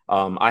 But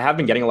I have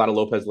been getting a lot of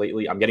Lopez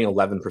lately. I'm getting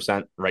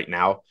 11% right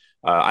now.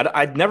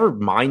 I'd never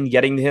mind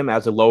getting him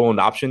as a low owned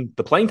option.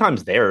 The playing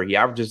time's there. He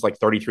averages like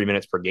 33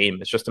 minutes per game.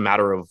 It's just a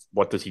matter of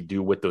what does he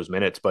do with those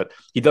minutes. But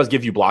he does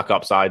give you block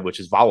upside, which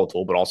is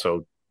volatile, but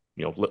also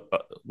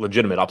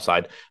legitimate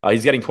upside.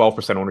 He's getting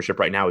 12% ownership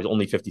right now. He's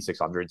only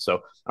 5,600.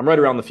 So I'm right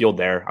around the field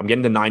there. I'm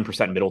getting to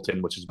 9%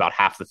 Middleton, which is about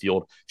half the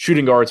field.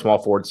 Shooting guard, small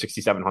forward,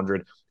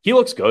 6,700. He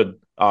looks good.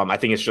 I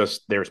think it's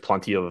just there's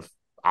plenty of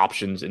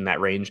options in that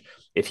range.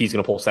 If he's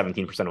going to pull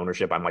 17%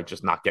 ownership, I might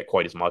just not get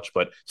quite as much,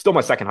 but still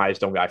my second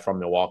highest owned guy from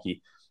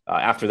Milwaukee.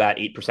 After that,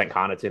 8%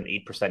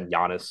 Connaughton, 8%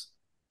 Giannis,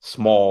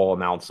 small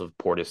amounts of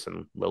Portis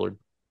and Lillard.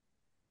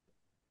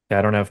 Yeah,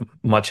 I don't have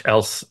much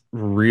else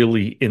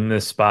really in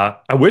this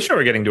spot. I wish I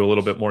were getting to a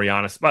little bit more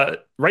Giannis,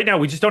 but right now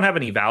we just don't have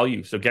any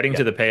value. So getting Yeah.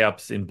 to the pay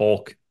ups in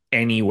bulk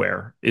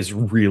anywhere is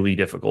really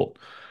difficult.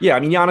 Yeah,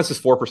 I mean, Giannis is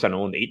 4%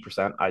 owned,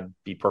 8%. I'd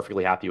be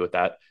perfectly happy with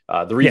that.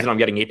 The reason Yeah. I'm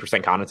getting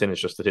 8% Connaughton is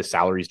just that his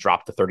salary's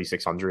dropped to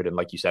 3,600. And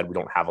like you said, we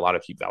don't have a lot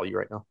of cheap value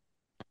right now.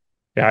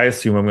 Yeah, I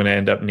assume I'm going to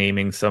end up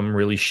naming some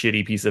really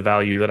shitty piece of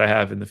value that I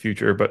have in the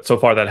future, but so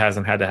far that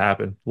hasn't had to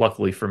happen,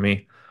 luckily for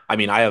me. I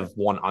mean, I have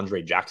one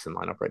Andre Jackson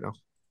lineup right now.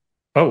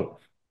 Oh,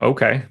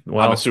 okay. I'm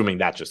Well, assuming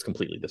that just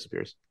completely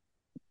disappears.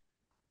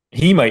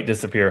 he might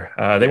disappear.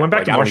 They Yeah, went back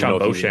like to I don't even know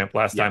Marshawn if he's Beauchamp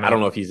last yeah, time I don't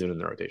out. know if he's in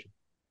the rotation.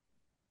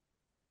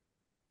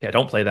 Yeah,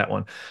 don't play that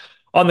one.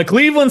 On the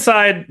Cleveland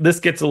side, this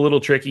gets a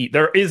little tricky.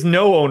 There is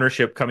no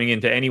ownership coming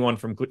into anyone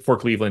for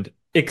Cleveland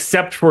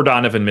except for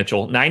Donovan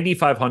Mitchell.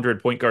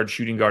 9,500 point guard,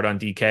 shooting guard on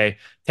DK,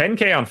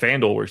 10K on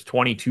FanDuel, where he's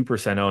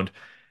 22% owned.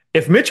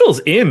 If Mitchell's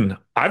in,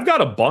 I've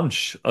got a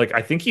bunch. Like,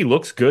 I think he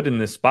looks good in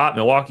this spot.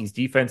 Milwaukee's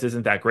defense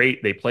isn't that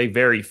great. They play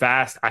very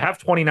fast. I have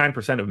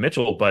 29% of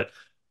Mitchell, but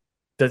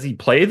does he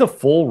play the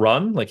full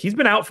run? Like, he's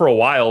been out for a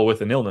while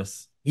with an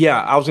illness.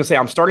 Yeah, I was gonna say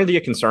I'm starting to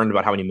get concerned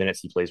about how many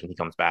minutes he plays when he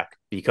comes back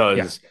Yeah.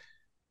 because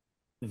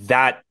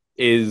that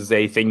is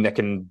a thing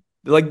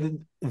like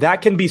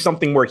that can be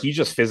something where he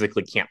just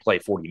physically can't play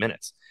 40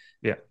 minutes.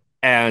 Yeah.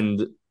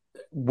 And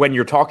when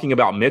you're talking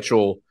about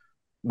Mitchell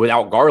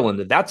without Garland,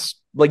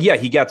 that's like, yeah,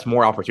 he gets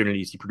more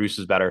opportunities, he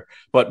produces better.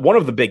 But one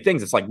of the big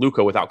things, it's like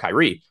Luka without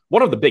Kyrie.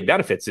 One of the big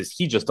benefits is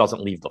he just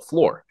doesn't leave the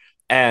floor.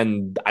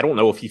 And I don't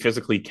know if he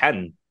physically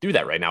can do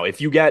that right now. If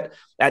you get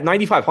at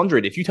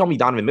 9,500, if you tell me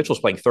Donovan Mitchell's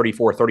playing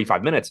 34,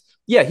 35 minutes,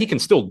 yeah, he can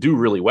still do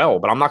really well,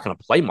 but I'm not going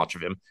to play much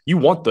of him. You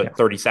want the Yeah.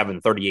 37,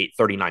 38,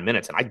 39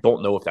 minutes, and I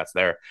don't know if that's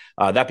there.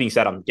 That being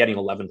said, I'm getting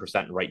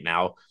 11% right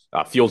now.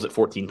 Feels at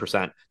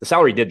 14%. The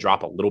salary did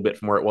drop a little bit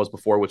from where it was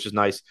before, which is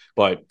nice,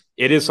 but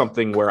it is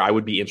something where I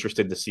would be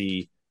interested to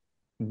see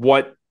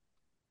what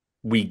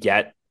we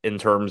get in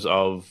terms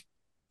of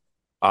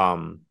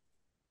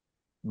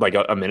like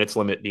a minutes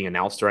limit being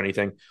announced or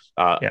anything.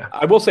 Yeah.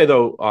 I will say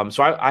though,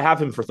 so I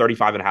have him for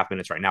 35 and a half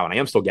minutes right now, and I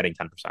am still getting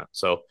 10%.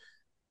 So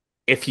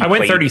if he I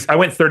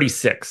went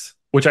 36,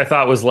 which I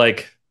thought was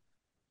like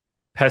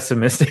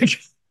pessimistic.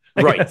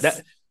 I right, guess.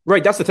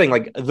 that's the thing.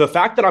 Like the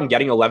fact that I'm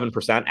getting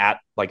 11% at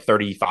like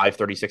 35,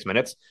 36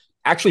 minutes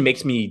actually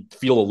makes me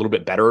feel a little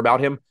bit better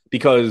about him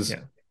because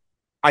Yeah.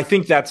 I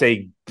think that's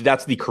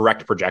the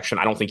correct projection.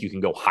 I don't think you can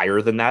go higher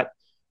than that.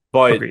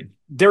 But Agreed.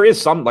 there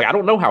is some, like, I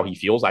don't know how he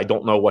feels. I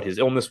don't know what his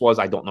illness was.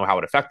 I don't know how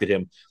it affected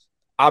him.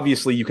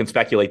 Obviously, you can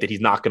speculate that he's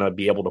not going to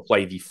be able to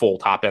play the full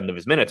top end of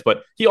his minutes,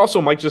 but he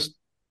also might just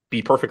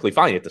be perfectly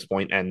fine at this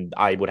point, and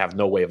I would have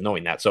no way of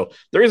knowing that. So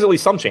there is at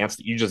least some chance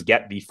that you just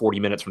get the 40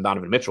 minutes from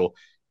Donovan Mitchell.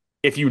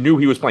 If you knew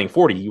he was playing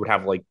 40, you would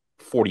have like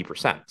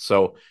 40%.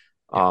 So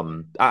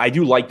I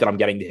do like that I'm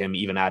getting to him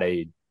even at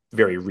a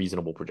very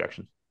reasonable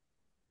projection.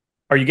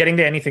 Are you getting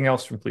to anything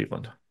else from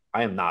Cleveland?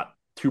 I am not.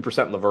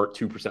 2% Levert,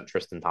 2%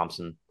 Tristan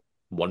Thompson,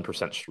 1%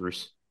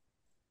 Strus.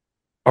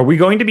 Are we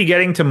going to be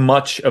getting to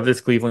much of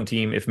this Cleveland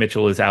team if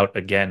Mitchell is out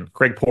again?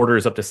 Craig Porter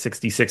is up to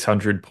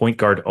 6,600, point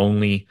guard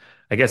only.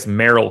 I guess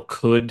Merrill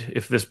could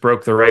if this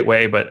broke the right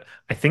way, but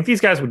I think these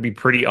guys would be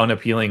pretty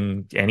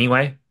unappealing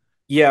anyway.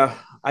 Yeah,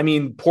 I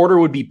mean, Porter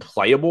would be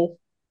playable,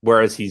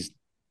 whereas he's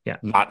Yeah,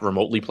 not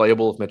remotely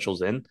playable if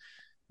Mitchell's in.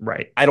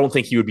 right. I don't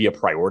think he would be a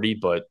priority,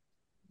 but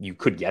you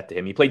could get to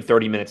him. He played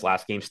 30 minutes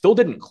last game, still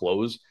didn't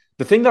close.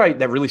 The thing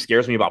that really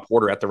scares me about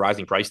Porter at the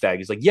rising price tag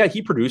is like, yeah,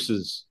 he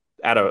produces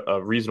at a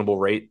reasonable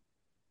rate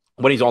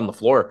when he's on the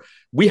floor.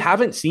 We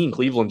haven't seen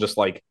Cleveland just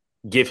like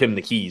give him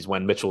the keys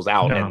when Mitchell's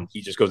out and No.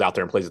 he just goes out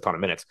there and plays a ton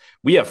of minutes.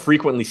 We have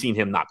frequently seen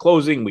him not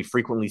closing. We've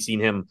frequently seen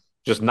him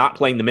just not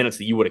playing the minutes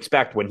that you would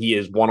expect when he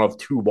is one of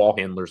two ball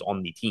handlers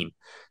on the team.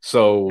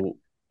 So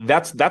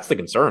that's the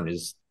concern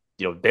is,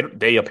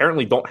 they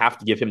apparently don't have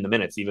to give him the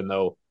minutes, even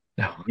though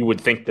No. you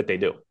would think that they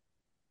do.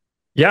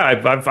 Yeah,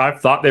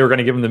 I've thought they were going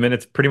to give him the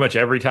minutes pretty much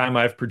every time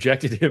I've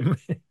projected him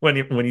when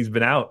he's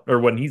been out or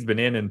when he's been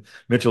in and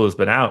Mitchell has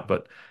been out,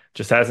 but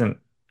just hasn't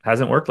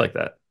worked like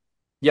that.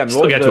 Yeah, I mean,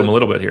 Still get to him a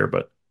little bit here,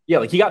 but yeah,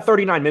 like he got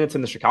 39 minutes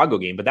in the Chicago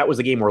game, but that was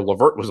the game where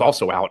Levert was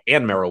also out,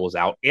 and Merrill was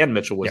out, and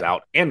Mitchell was yeah,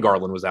 out, and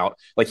Garland was out.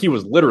 Like he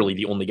was literally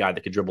the only guy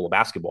that could dribble a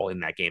basketball in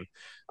that game.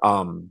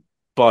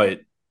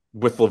 But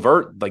with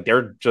Levert, like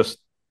they're just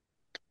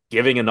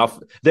giving enough.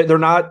 They're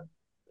not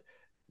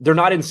they're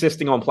not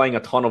insisting on playing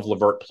a ton of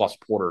Levert plus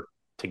Porter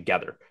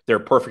together. They're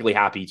perfectly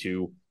happy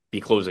to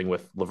be closing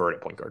with Levert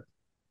at point guard.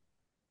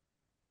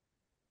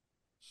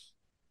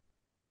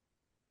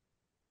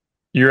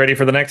 You ready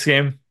for the next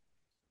game?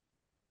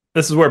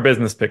 This is where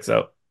business picks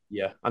up.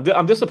 Yeah,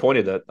 I'm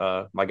disappointed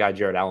that my guy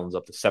Jared Allen's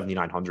up to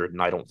 7,900,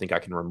 and I don't think I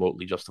can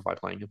remotely justify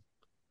playing him.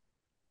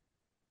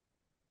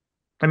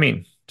 I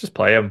mean, just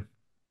play him.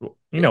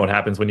 You know what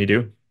happens when you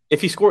do.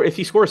 If he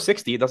scores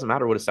 60, it doesn't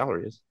matter what his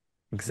salary is.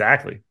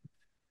 Exactly.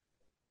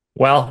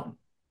 Well,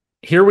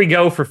 here we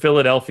go for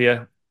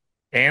Philadelphia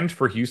and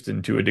for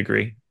Houston to a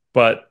degree.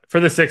 But for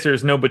the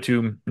Sixers, no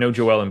Batum, no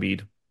Joel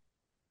Embiid.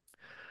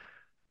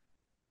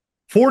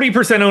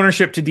 40%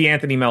 ownership to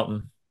DeAnthony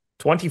Melton,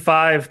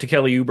 25 to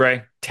Kelly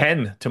Oubre,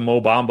 10 to Mo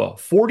Bamba,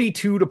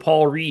 42 to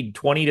Paul Reed,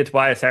 20 to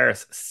Tobias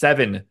Harris,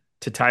 7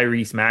 to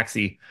Tyrese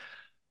Maxey.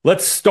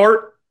 Let's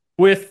start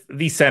with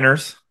the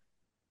centers.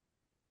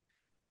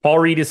 Paul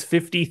Reed is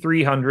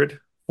 5,300,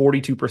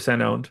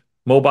 42% owned.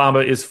 Mo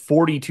Bamba is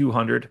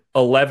 4,200,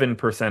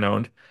 11%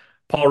 owned.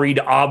 Paul Reed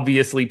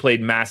obviously played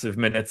massive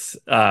minutes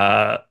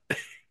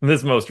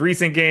this most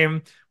recent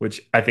game, which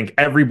I think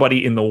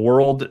everybody in the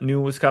world knew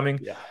was coming.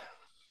 Yeah.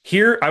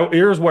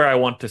 Here's where I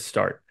want to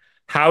start.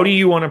 How do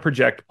you want to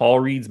project Paul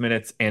Reed's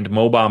minutes and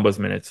Mo Bamba's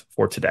minutes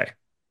for today?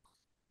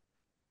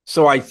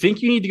 So I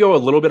think you need to go a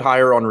little bit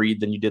higher on Reed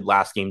than you did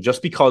last game,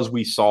 just because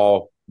we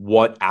saw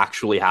what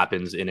actually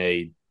happens in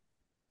a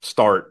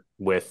start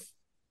with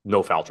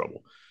no foul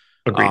trouble.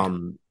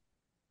 Agreed.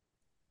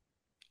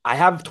 I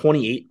have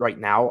 28 right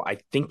now. I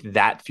think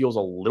that feels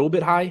a little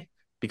bit high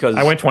because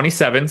I went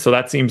 27, so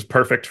that seems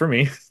perfect for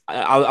me.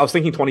 I was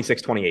thinking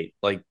 26, 28,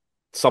 like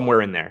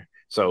somewhere in there.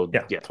 So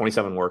yeah,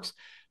 27 works.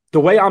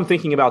 The way I'm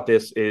thinking about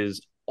this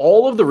is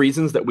all of the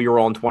reasons that we were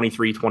on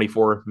 23,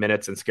 24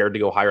 minutes and scared to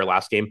go higher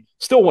last game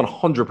still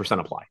 100%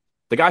 apply.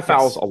 The guy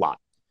fouls a lot,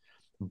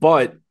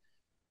 but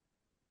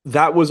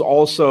that was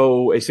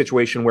also a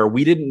situation where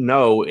we didn't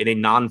know in a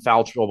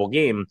non-foul trouble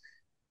game,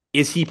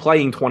 is he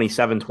playing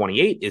 27,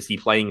 28? Is he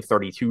playing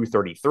 32,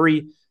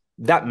 33?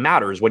 That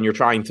matters when you're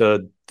trying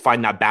to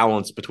find that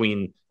balance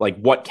between like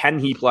what can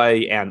he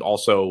play and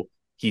also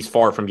he's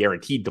far from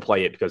guaranteed to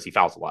play it because he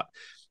fouls a lot.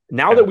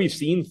 Now that we've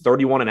seen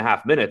 31 and a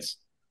half minutes,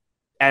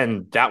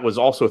 and that was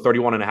also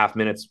 31 and a half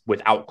minutes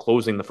without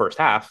closing the first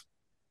half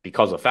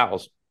because of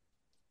fouls,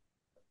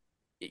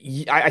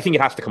 I think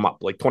it has to come up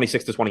like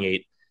 26 to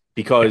 28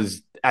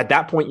 because at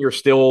that point you're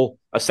still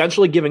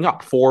essentially giving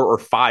up 4 or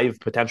 5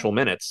 potential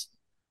minutes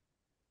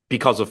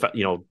because of,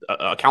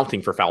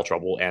 accounting for foul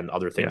trouble and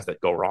other things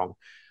that go wrong.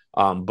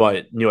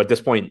 But, at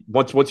this point,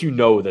 once you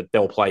know that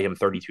they'll play him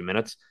 32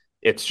 minutes,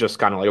 it's just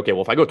kind of like, okay,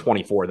 well, if I go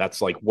 24,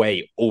 that's like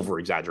way over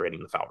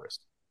exaggerating the foul risk.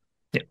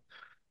 Yeah.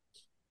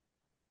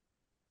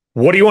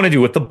 What do you want to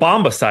do with the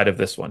Bamba side of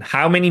this one?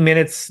 How many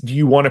minutes do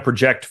you want to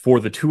project for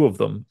the two of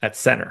them at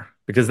center?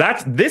 Because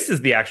this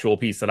is the actual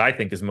piece that I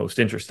think is most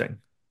interesting.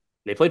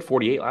 They played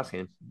 48 last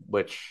game,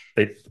 which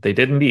they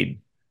did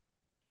indeed.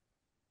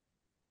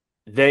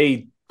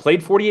 They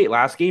played 48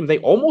 last game. They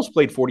almost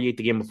played 48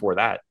 the game before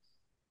that.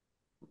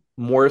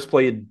 Morris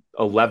played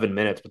 11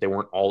 minutes, but they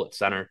weren't all at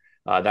center.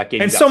 That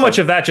game, and so much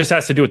of that just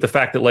has to do with the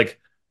fact that like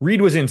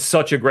Reed was in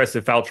such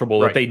aggressive foul trouble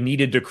that they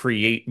needed to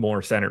create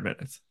more center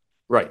minutes.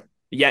 Right.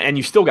 Yeah, and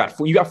you got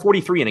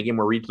 43 in a game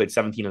where Reed played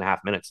 17 and a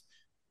half minutes.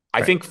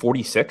 I think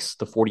 46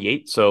 to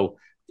 48. So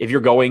if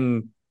you're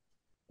going,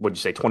 what'd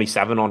you say,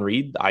 27 on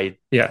Reed? I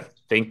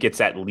think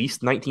it's at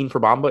least 19 for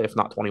Bamba, if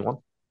not 21.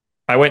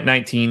 I went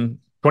 19,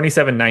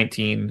 27,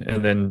 19,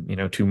 and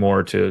then, 2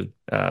 more to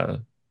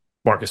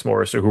Marcus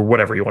Morris or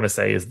whatever you want to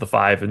say is the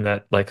 5 in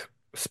that like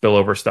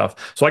spillover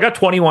stuff. So I got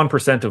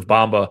 21% of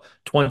Bamba,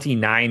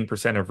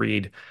 29% of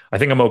Reed. I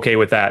think I'm okay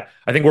with that.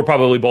 I think we're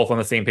probably both on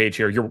the same page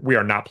here. We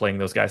are not playing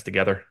those guys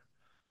together.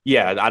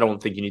 Yeah, I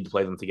don't think you need to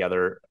play them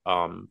together.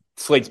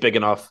 Slate's big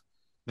enough.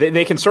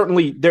 They can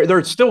certainly,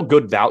 they're still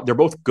good they're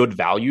both good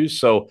values.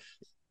 So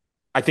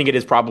I think it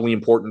is probably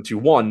important to,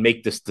 one,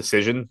 make this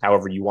decision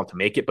however you want to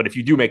make it. But if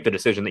you do make the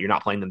decision that you're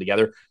not playing them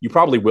together, you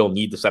probably will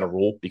need to set a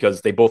rule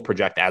because they both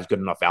project as good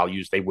enough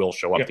values. They will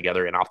show up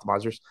together in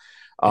optimizers.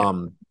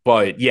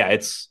 But yeah,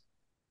 it's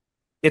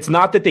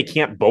not that they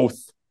can't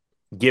both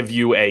give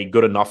you a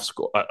good enough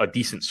score, a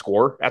decent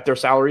score at their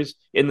salaries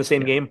in the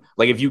same game.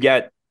 Like if you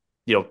get,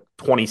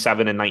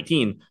 27 and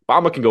 19,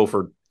 Bamba can go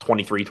for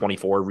 23,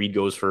 24. Reed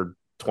goes for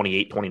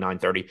 28, 29,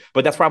 30.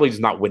 But that's probably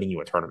just not winning you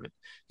a tournament.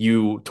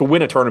 To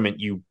win a tournament,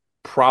 you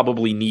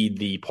probably need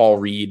the Paul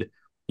Reed.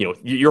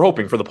 You're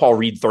hoping for the Paul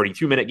Reed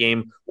 32-minute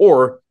game,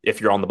 or if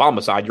you're on the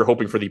Bamba side, you're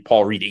hoping for the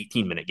Paul Reed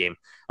 18-minute game.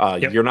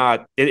 You're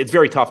not. It's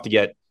very tough to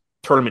get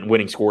tournament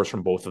winning scores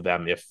from both of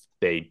them if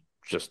they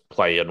just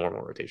play a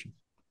normal rotation.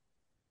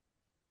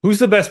 Who's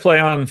the best play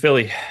on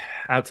Philly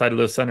outside of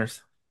those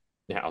centers?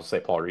 Yeah, I'll say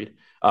Paul Reed.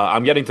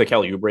 I'm getting to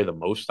Kelly Oubre the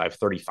most. I have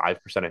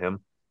 35% of him,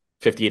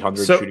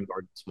 5,800 shooting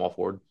guard, small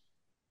forward.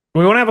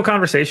 We want to have a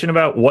conversation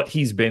about what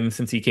he's been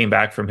since he came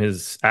back from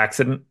his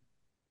accident.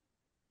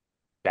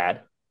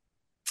 Bad.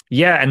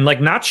 Yeah, and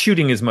like not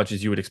shooting as much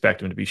as you would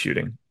expect him to be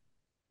shooting.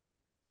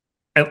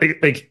 And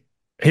like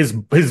his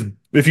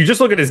if you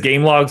just look at his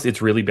game logs,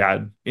 it's really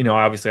bad.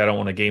 Obviously I don't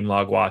want to game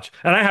log watch.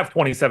 And I have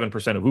 27%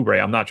 of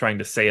Oubre. I'm not trying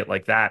to say it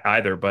like that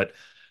either, but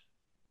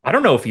I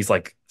don't know if he's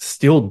like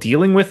still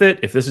dealing with it,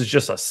 if this is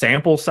just a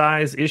sample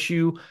size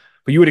issue.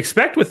 But you would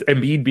expect with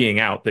Embiid being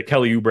out that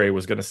Kelly Oubre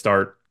was going to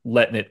start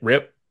letting it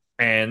rip,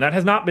 and that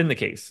has not been the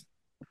case.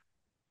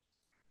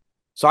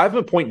 So I have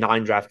a point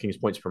 0.9 DraftKings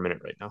points per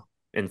minute right now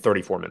in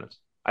 34 minutes.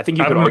 I think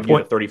you I have could him at argue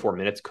point that 34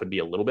 minutes could be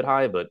a little bit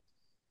high, but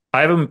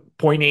I have him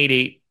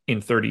 0.88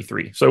 in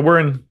 33. So we're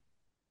in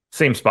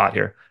same spot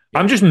here. yeah.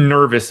 I'm just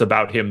nervous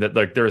about him that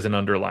like there's an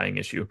underlying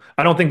issue.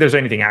 I don't think there's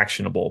anything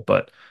actionable,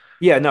 but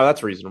Yeah, no,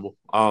 that's reasonable.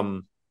 for a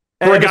And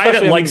guy that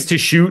especially, likes to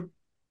shoot,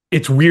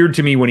 it's weird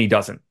to me when he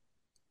doesn't.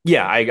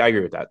 yeah, I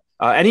agree with that.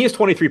 And he is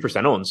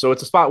 23% owned. So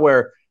it's a spot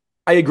where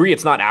I agree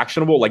it's not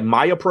actionable. Like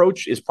my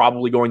approach is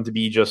probably going to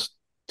be just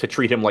to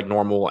treat him like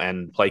normal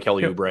and play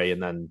Kelly Yep. Oubre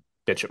and then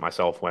bitch at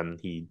myself when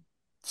he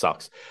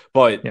sucks.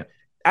 But Yeah.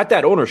 at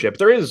that ownership,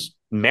 there is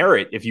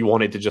merit if you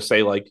wanted to just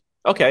say, like,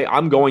 okay,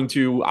 I'm going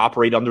to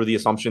operate under the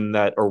assumption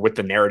that, or with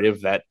the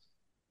narrative that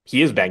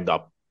he is banged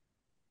up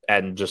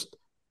and just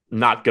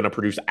not going to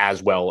produce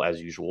as well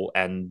as usual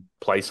and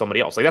play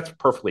somebody else. Like that's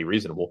perfectly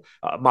reasonable.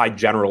 My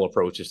general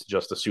approach is to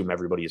just assume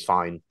everybody is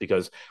fine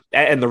because,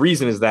 and the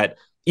reason is that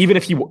even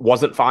if he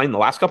wasn't fine the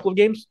last couple of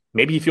games,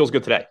 maybe he feels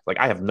good today. Like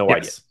I have no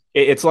idea. Yes.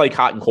 It's like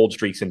hot and cold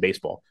streaks in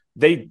baseball.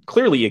 They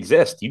clearly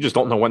exist. You just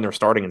don't know when they're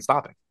starting and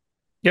stopping.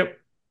 Yep.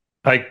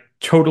 I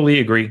totally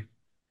agree.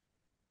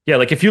 Yeah,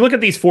 like if you look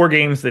at these 4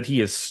 games that he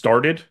has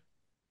started,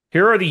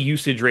 here are the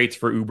usage rates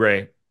for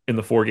Oubre in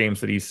the 4 games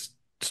that he's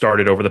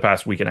started over the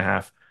past week and a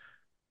half.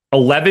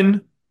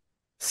 11,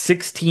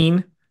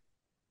 16,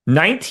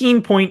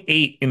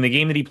 19.8 in the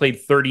game that he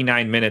played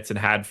 39 minutes and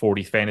had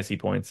 40 fantasy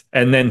points,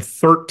 and then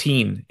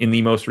 13 in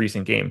the most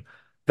recent game.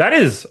 That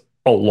is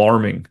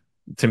alarming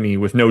to me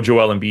with no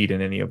Joel Embiid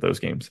in any of those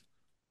games.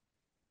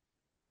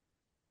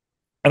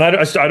 And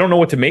I don't know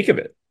what to make of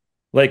it.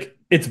 Like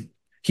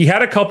he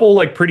had a couple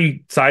like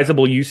pretty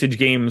sizable usage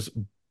games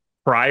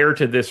prior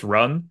to this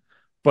run,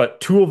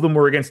 but 2 of them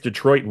were against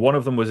Detroit. One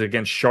of them was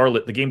against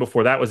Charlotte. The game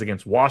before that was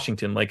against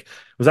Washington. Like,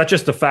 was that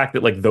just the fact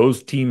that like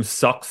those teams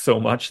suck so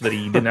much that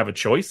he didn't have a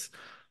choice?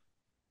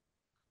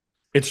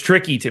 It's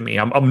tricky to me.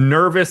 I'm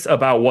nervous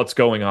about what's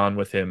going on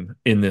with him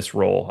in this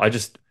role.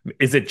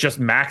 Is it just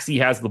Maxey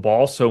has the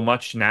ball so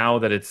much now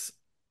that it's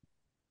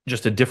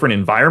just a different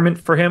environment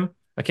for him?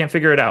 I can't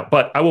figure it out,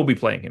 but I will be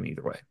playing him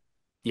either way.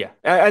 Yeah.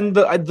 And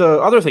the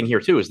other thing here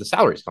too is the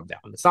salaries come down.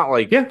 It's not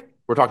like Yeah.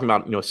 we're talking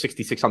about,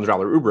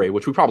 $6,600 Oubre,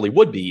 which we probably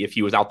would be if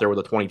he was out there with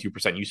a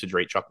 22% usage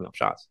rate chucking up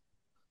shots.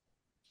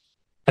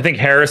 I think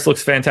Harris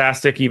looks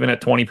fantastic even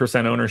at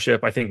 20%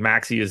 ownership. I think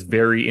Maxey is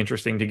very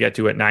interesting to get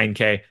to at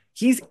 9K.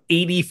 He's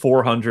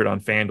 8,400 on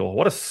FanDuel.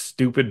 What a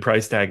stupid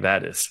price tag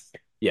that is.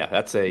 Yeah,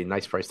 that's a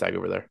nice price tag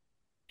over there.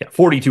 Yeah,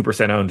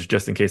 42% owned,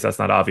 just in case that's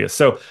not obvious.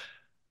 So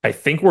I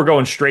think we're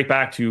going straight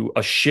back to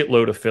a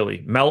shitload of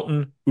Philly.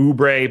 Melton,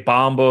 Oubre,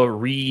 Bamba,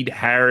 Reed,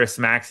 Harris,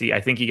 Maxey.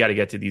 I think you got to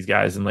get to these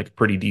guys in like a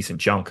pretty decent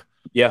chunk.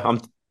 Yeah,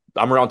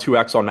 I'm around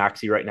 2x on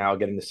Maxey right now,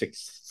 getting the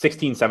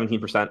 16,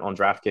 17% on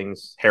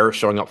DraftKings. Harris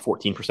showing up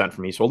 14%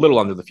 for me, so a little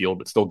under the field,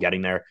 but still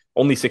getting there.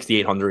 Only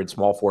 6,800,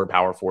 small forward,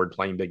 power forward,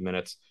 playing big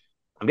minutes.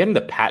 I'm getting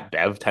the Pat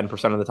Bev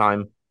 10% of the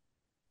time.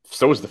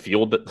 So is the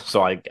field.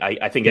 So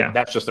I think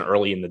that's just an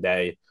early in the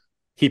day.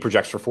 He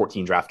projects for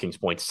 14 DraftKings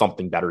points.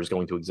 Something better is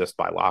going to exist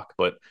by lock,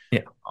 but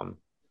yeah,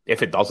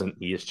 if it doesn't,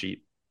 he is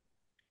cheap.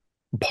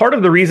 Part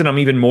of the reason I'm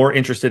even more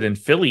interested in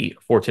Philly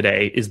for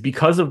today is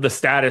because of the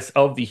status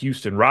of the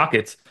Houston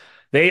Rockets.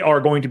 They are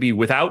going to be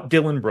without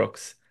Dylan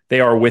Brooks. They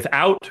are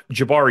without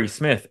Jabari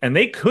Smith, and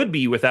they could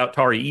be without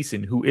Tari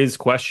Eason, who is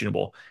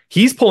questionable.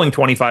 He's pulling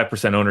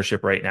 25%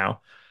 ownership right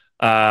now.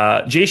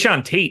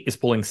 Jayshawn Tate is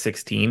pulling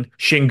 16.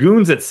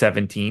 Şengün's at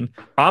 17.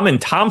 Amin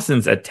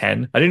Thompson's at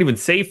 10. I didn't even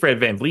say Fred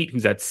VanVleet,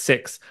 who's at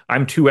 6.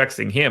 I'm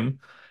 2xing him.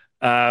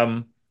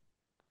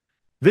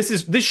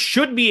 This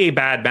should be a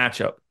bad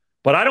matchup,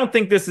 but I don't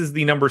think this is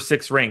the number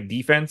 6 ranked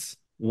defense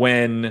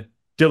when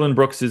Dylan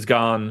Brooks is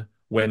gone,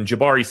 when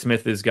Jabari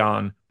Smith is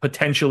gone,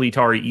 potentially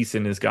Tari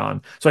Eason is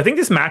gone. So I think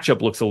this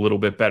matchup looks a little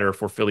bit better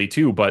for Philly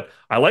too, but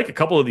I like a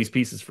couple of these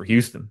pieces for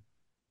Houston.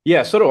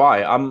 Yeah, so do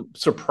I. I'm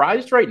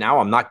surprised right now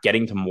I'm not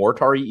getting to more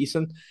Tari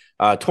Eason.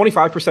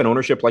 25%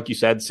 ownership, like you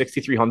said,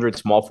 6,300,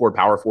 small forward,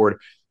 power forward.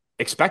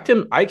 I expect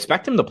him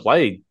to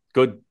play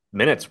good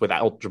minutes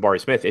without Jabari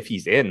Smith if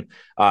he's in.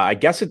 I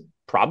guess it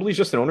probably is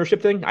just an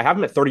ownership thing. I have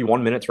him at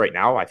 31 minutes right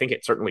now. I think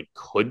it certainly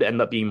could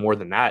end up being more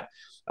than that.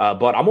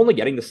 But I'm only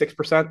getting the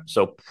 6%,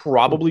 so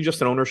probably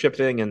just an ownership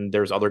thing, and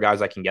there's other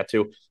guys I can get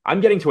to. I'm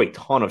getting to a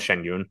ton of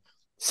Şengün,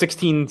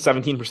 16,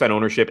 17%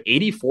 ownership,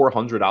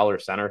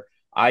 $8,400 center.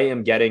 I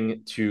am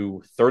getting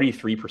to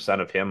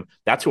 33% of him.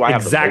 That's who I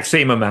have the exact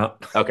same amount.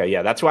 Okay,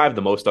 yeah, that's who I have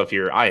the most of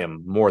here. I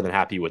am more than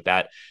happy with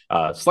that.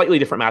 Slightly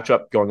different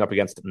matchup going up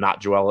against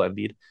not Joel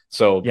Embiid.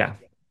 So yeah,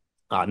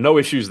 no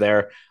issues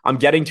there. I'm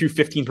getting to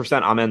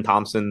 15% Amen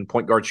Thompson,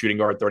 point guard, shooting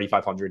guard,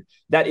 3,500.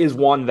 That is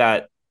one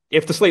that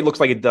if the slate looks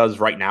like it does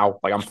right now,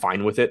 like I'm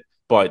fine with it.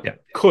 but Yeah.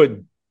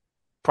 could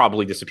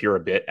probably disappear a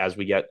bit as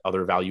we get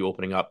other value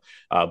opening up.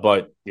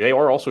 But they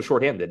are also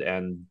shorthanded,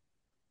 and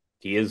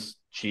he is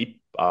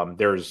cheap.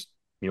 There's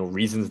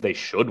reasons they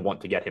should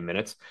want to get him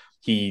minutes.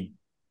 He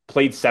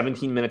played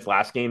 17 minutes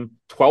last game.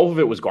 12 of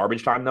it was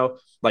garbage time though.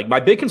 Like my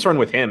big concern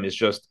with him is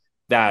just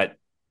that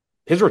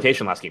his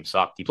rotation last game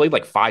sucked. He played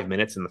like 5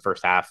 minutes in the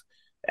first half,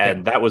 Yeah.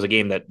 and that was a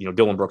game that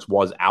Dylan Brooks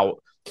was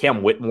out.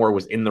 Cam Whitmore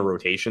was in the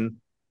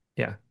rotation.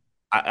 Yeah.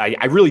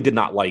 I really did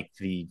not like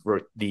the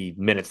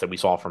minutes that we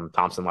saw from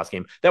Thompson last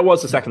game. That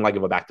was the No. second leg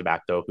of a back to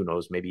back, though. Who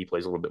knows? Maybe he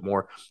plays a little bit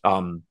more.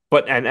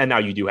 But now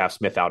you do have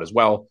Smith out as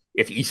well.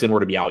 If Eason were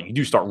to be out, you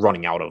do start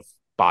running out of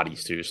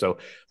bodies too. So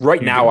right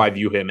You now, do. I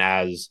view him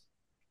as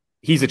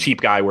he's a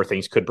cheap guy where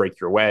things could break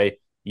your way.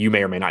 You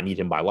may or may not need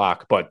him by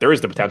lock, but there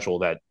is the potential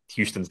that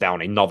Houston's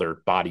down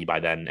another body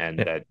by then, and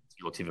Yeah. that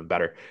he looks even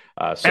better.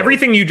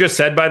 Everything you just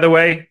said, by the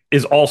way,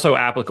 is also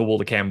applicable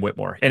to Cam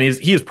Whitmore, and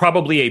he is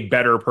probably a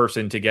better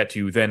person to get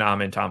to than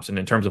Amin Thompson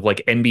in terms of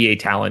like NBA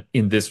talent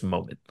in this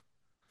moment.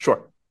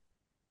 Sure.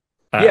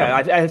 Yeah,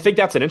 Um, I think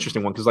that's an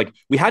interesting one because like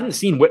we hadn't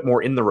seen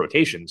Whitmore in the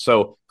rotation,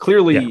 so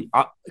yeah,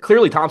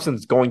 clearly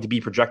Thompson's going to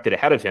be projected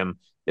ahead of him,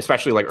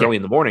 especially like yeah, early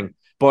in the morning.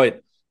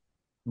 But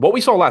what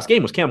we saw last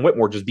game was Cam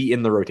Whitmore just be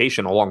in the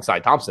rotation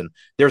alongside Thompson.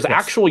 There's yes,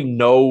 actually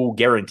no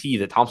guarantee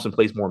that Thompson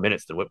plays more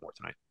minutes than Whitmore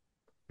tonight.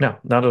 no,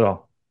 not at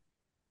all.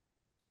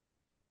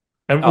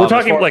 And we're As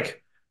talking far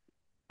like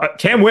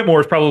Cam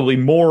Whitmore is probably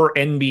more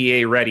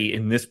NBA ready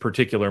in this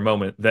particular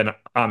moment than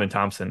Amin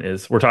Thompson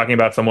is. We're talking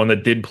about someone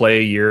that did play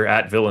a year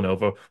at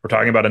Villanova. We're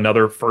talking about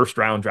another first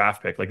round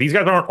draft pick. Like these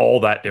guys aren't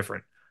all that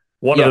different.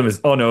 One of yeah, them is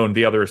unowned,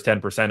 the other is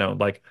 10% owned.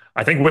 Like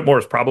I think Whitmore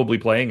is probably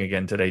playing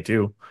again today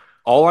too.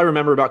 all I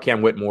remember about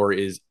Cam Whitmore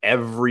is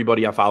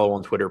everybody I follow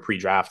on Twitter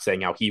pre-draft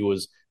saying how he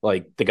was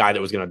like the guy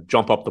that was going to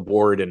jump up the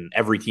board, and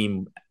every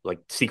team like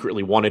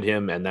secretly wanted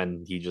him, and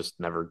then he just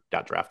never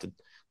got drafted.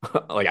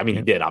 Like, I mean, he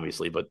Yeah. did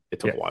obviously, but it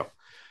took Yeah. a while.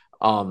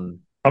 Um,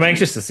 I'm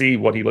anxious to see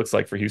what he looks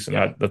like for Houston.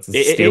 yeah, That's a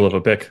it, steal of it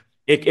a pick.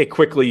 it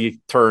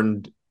quickly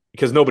turned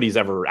because nobody's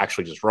ever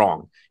actually just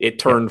wrong. It Yeah.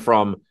 turned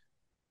from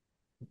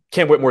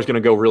Cam Whitmore's going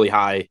to go really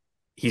high.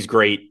 He's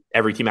great.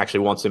 Every team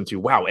actually wants him to.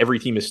 Wow, every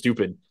team is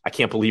stupid. I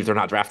can't believe they're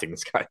not drafting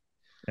this guy.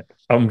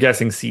 I'm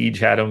guessing Siege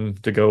had him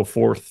to go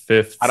fourth,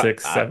 fifth, I don't,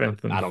 sixth, I,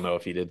 seventh, I and don't know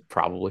if he did.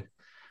 Probably.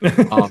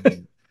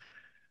 Um,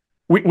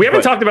 we haven't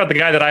but talked about the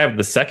guy that I have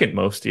the second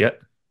most yet.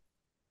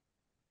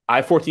 I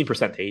have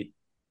 14% Tate.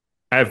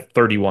 I have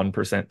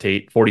 31%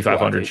 Tate, It's a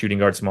lot of 4,500 Tate. shooting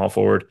guard, small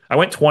forward. I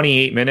went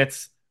 28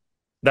 minutes.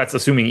 That's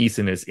assuming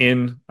Eason is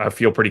in. I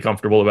feel pretty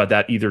comfortable about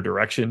that either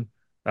direction.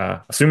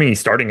 Assuming he's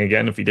starting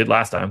again if he did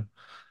last time.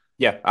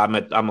 Yeah,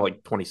 I'm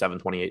like 27,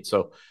 28.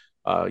 So,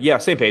 yeah,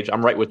 same page.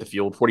 I'm right with the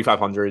field.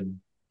 4,500.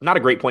 Not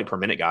a great point per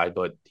minute guy,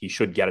 but he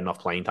should get enough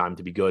playing time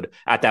to be good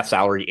at that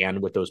salary and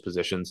with those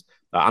positions.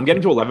 I'm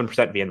getting to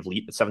 11% Van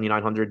Vliet at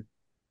 7,900.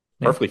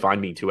 Yeah. Perfectly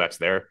fine being 2x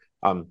there.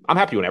 I'm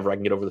happy whenever I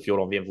can get over the field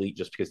on Van Vliet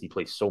just because he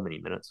plays so many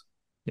minutes.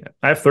 Yeah.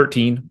 I have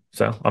 13,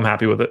 so I'm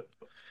happy with it.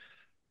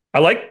 I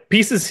like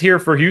pieces here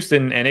for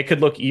Houston, and it could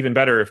look even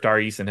better if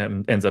Tari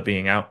Eason ends up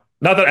being out.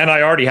 Not that, and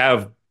I already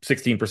have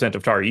 16%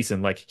 of Tari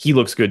Eason. Like he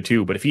looks good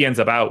too, but if he ends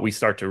up out, we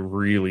start to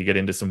really get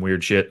into some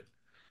weird shit.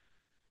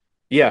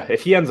 Yeah,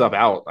 if he ends up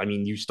out, I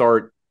mean, you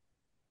start.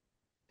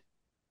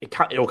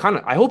 It'll kind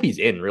of. I hope he's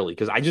in really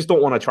because I just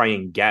don't want to try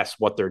and guess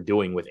what they're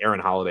doing with Aaron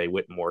Holiday,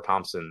 Whitmore,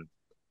 Thompson.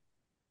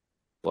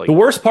 The Like,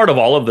 worst part of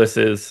all of this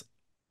is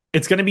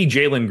it's going to be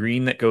Jalen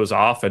Green that goes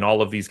off, and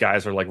all of these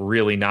guys are like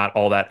really not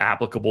all that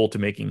applicable to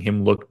making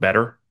him look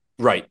better.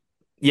 right.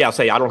 Yeah, I'll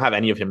say I don't have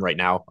any of him right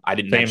now. I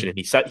didn't mention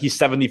Same. it. He's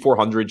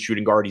 7,400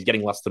 shooting guard. He's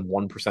getting less than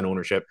 1%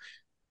 ownership.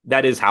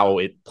 That is how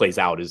it plays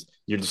out. Is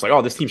you're just like,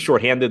 oh, this team's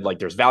shorthanded. Like,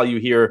 there's value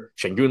here.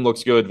 Şengün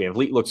looks good. Van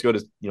Vliet looks good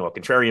as a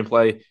contrarian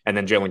play, and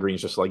then Jalen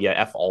Green's just like, yeah,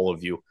 f all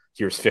of you.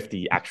 Here's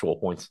 50 actual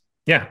points.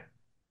 Yeah.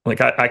 Like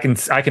I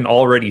can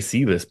already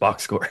see this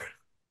box score.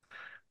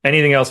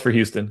 Anything else for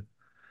Houston?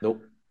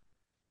 Nope.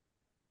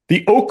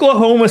 The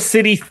Oklahoma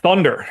City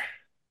Thunder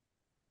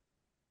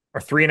are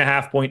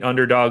 3.5 point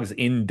underdogs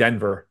in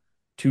Denver,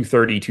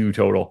 232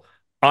 total.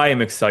 I am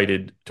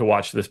excited to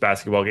watch this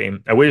basketball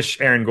game. I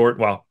wish Aaron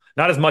Gordon, well,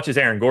 not as much as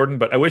Aaron Gordon,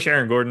 but I wish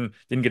Aaron Gordon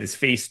didn't get his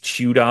face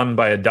chewed on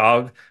by a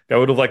dog. I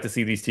would have liked to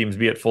see these teams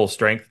be at full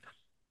strength.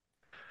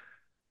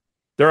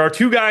 There are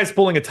two guys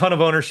pulling a ton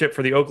of ownership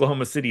for the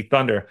Oklahoma City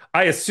Thunder.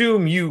 I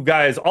assume you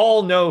guys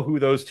all know who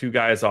those two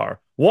guys are.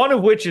 One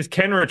of which is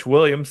Kenrich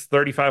Williams,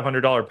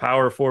 $3,500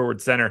 power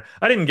forward center.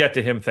 I didn't get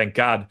to him, thank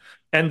God.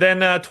 And then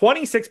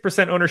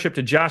 26% ownership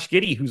to Josh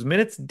Giddey, whose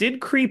minutes did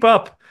creep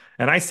up.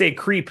 And I say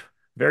creep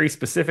very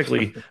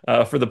specifically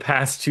for the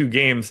past two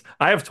games.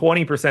 I have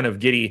 20% of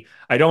Giddey.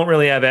 I don't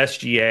really have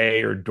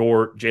SGA or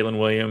Dort, Jalen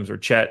Williams, or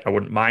Chet. I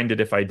wouldn't mind it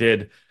if I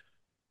did.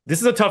 This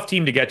is a tough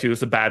team to get to.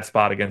 It's a bad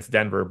spot against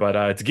Denver, but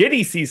it's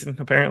Giddey season,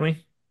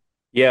 apparently.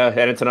 Yeah,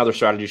 and it's another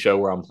strategy show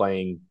where I'm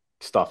playing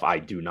stuff I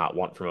do not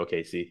want from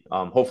OKC.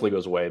 Hopefully it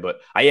goes away, but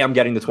I am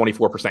getting the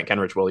 24%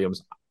 Kenrich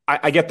Williams.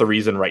 I get the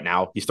reason right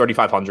now. He's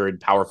 3,500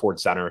 power forward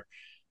center.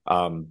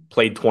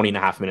 Played 20 and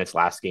a half minutes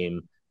last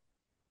game,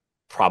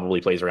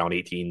 probably plays around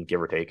 18,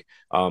 give or take.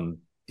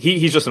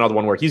 He's just another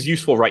one where he's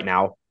useful right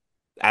now.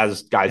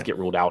 As guys Yeah. get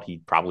ruled out, he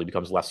probably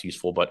becomes less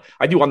useful, but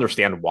I do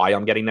understand why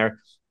I'm getting there.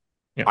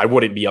 Yeah. I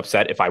wouldn't be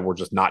upset if I were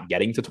just not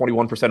getting to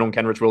 21% on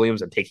Kenrich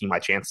Williams and taking my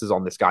chances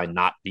on this guy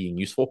not being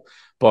useful.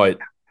 But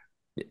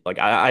like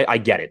I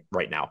get it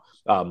right now.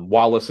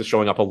 Wallace is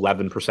showing up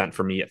 11%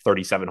 for me at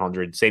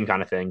 3,700. Same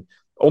kind of thing.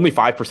 Only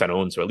 5%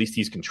 owned, so at least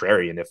he's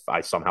contrarian if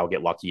I somehow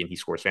get lucky and he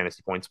scores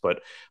fantasy points.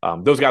 But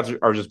those guys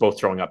are just both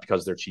showing up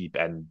because they're cheap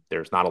and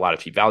there's not a lot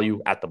of cheap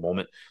value at the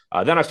moment.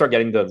 Then I start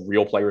getting the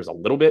real players a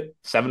little bit.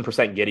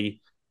 7%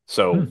 Giddy,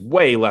 so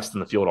way less than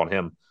the field on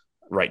him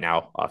right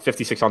now.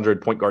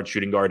 5,600 point guard,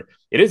 shooting guard.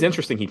 It is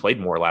interesting he played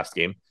more last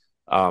game.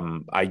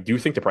 I do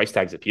think the price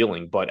tag's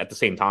appealing, but at the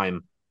same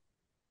time,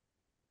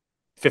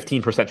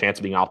 15% chance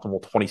of being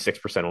optimal,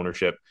 26%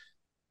 ownership.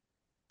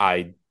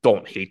 I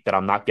don't hate that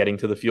I'm not getting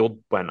to the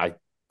field when I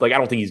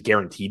don't think he's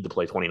guaranteed to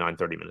play 29,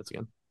 30 minutes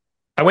again.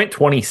 I went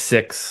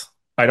 26.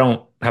 I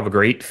don't have a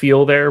great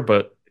feel there,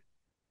 but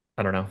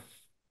I don't know.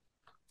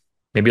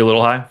 Maybe a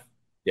little high.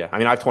 Yeah. I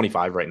mean, I have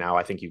 25 right now.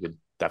 I think you could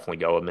definitely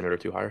go a minute or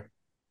two higher.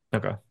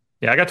 Okay.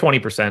 Yeah, I got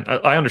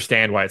 20%. I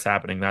understand why it's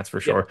happening. That's for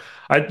Yeah. sure.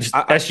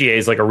 SGA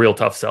is like a real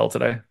tough sell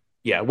today.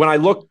 Yeah. When I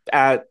looked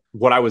at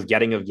what I was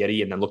getting of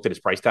Giddy and then looked at his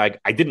price tag,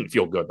 I didn't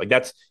feel good. Like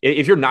that's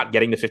if you're not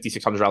getting the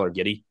 $5,600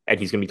 Giddy and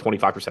he's going to be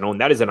 25%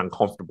 owned, that is an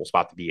uncomfortable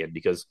spot to be in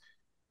because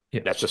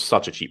that's just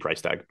such a cheap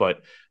price tag.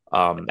 But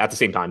at the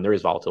same time, there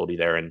is volatility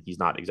there and he's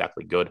not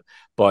exactly good.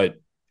 But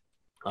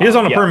he is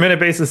on a per minute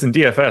basis in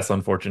DFS,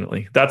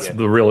 unfortunately. That's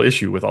the real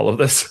issue with all of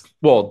this.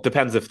 Well, it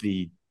depends if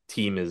the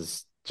team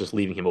is just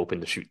leaving him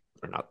open to shoot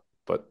or not.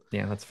 But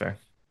yeah, that's fair.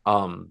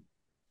 I'm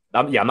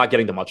not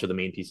getting to much of the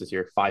main pieces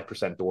here.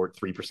 5% Dort,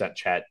 3%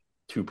 Chet,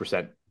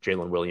 2%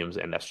 Jalen Williams,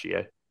 and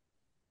SGA.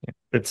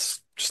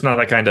 It's just not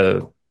that kind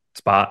of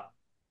spot.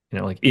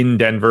 Like in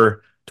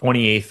Denver,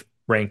 28th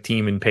ranked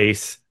team in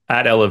pace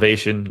at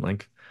elevation.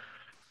 Like,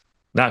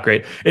 not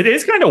great. It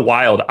is kind of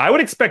wild. I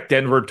would expect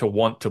Denver to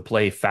want to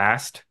play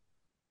fast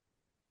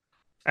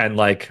and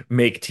like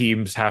make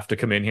teams have to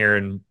come in here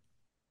and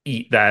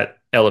eat that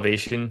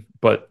elevation,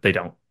 but they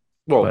don't.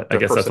 Well, but I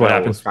guess that's what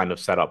happens. Kind of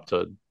set up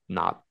to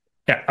not.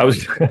 Yeah,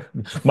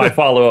 my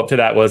follow up to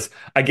that was,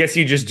 I guess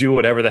you just do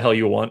whatever the hell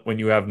you want when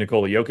you have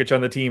Nikola Jokic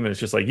on the team, and it's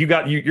just like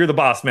you're the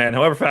boss, man.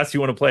 However fast you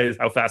want to play is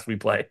how fast we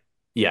play.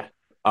 Yeah.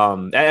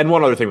 And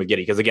one other thing with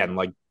Giddy, because again,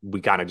 like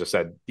we kind of just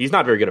said, he's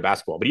not very good at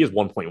basketball, but he has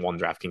 1.1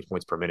 DraftKings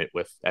points per minute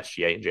with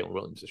SGA and Jalen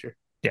Williams this year.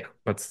 Yeah,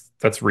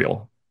 that's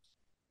real.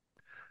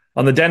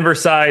 On the Denver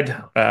side,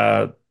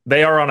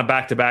 they are on a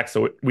back-to-back,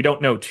 so we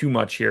don't know too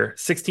much here.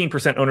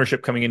 16%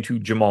 ownership coming into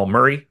Jamal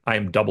Murray. I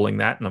am doubling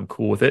that, and I'm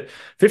cool with it.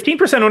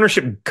 15%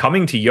 ownership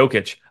coming to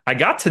Jokic. I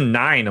got to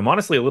 9. I'm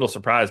honestly a little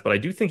surprised, but I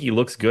do think he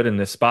looks good in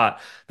this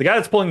spot. The guy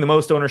that's pulling the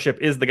most ownership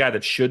is the guy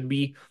that should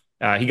be.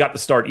 He got the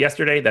start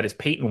yesterday. That is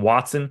Peyton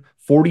Watson,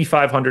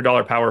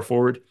 $4,500 power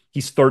forward.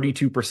 He's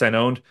 32%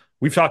 owned.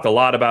 We've talked a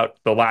lot about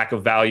the lack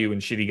of value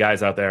and shitty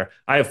guys out there.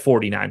 I have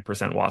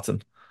 49%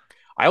 Watson.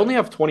 I only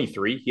have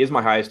 23. He is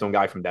my highest owned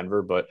guy from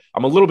Denver, but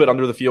I'm a little bit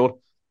under the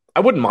field.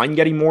 I wouldn't mind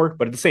getting more,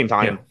 but at the same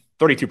time,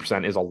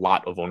 32% is a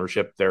lot of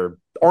ownership. There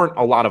aren't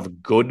a lot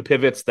of good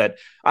pivots that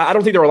I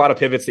don't think there are a lot of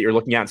pivots that you're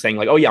looking at and saying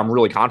like, oh yeah, I'm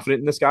really confident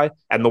in this guy.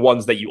 And the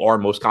ones that you are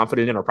most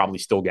confident in are probably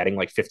still getting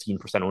like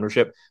 15%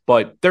 ownership.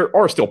 But there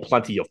are still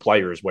plenty of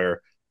players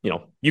where,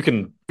 you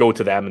can go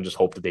to them and just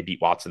hope that they beat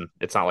Watson.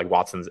 It's not like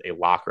Watson's a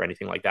lock or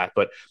anything like that,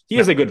 but he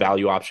is a good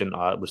value option.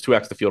 It was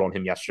 2x the field on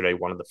him yesterday.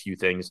 One of the few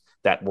things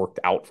that worked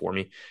out for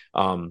me.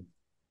 I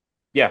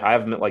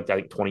have him at I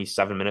think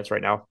 27 minutes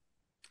right now,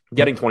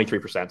 getting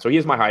 23%. So he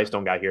is my highest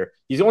owned guy here.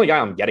 He's the only guy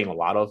I'm getting a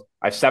lot of.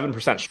 I have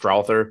 7%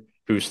 Strother,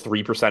 who's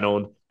 3%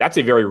 owned. That's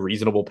a very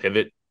reasonable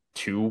pivot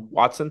to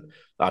Watson.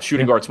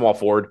 Shooting guard, small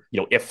forward.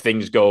 If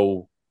things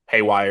go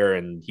haywire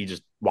and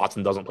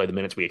Watson doesn't play the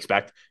minutes we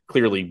expect,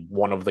 clearly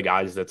one of the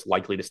guys that's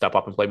likely to step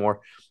up and play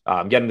more.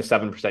 I'm getting the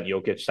 7%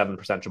 Jokic,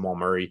 7% Jamal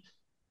Murray.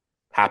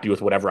 Happy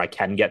with whatever I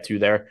can get to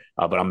there,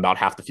 but I'm about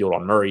half the field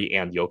on Murray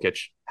and Jokic,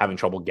 having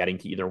trouble getting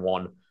to either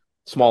one.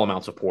 Small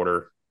amounts of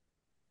Porter.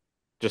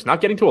 Just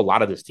not getting to a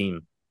lot of this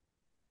team,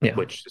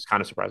 which is kind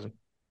of surprising.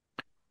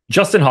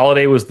 Justin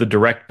Holiday was the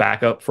direct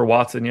backup for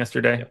Watson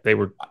yesterday. Yeah. They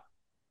were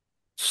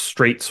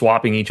straight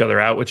swapping each other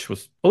out, which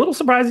was a little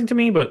surprising to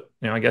me, but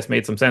I guess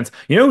made some sense.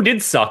 Who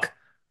did suck?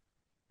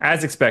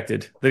 As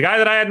expected. The guy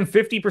that I had in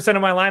 50%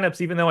 of my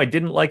lineups, even though I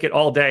didn't like it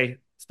all day.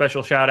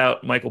 Special shout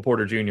out, Michael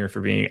Porter Jr.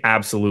 for being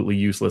absolutely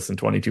useless in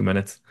 22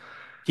 minutes.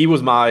 He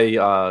was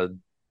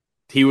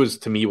he was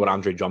to me what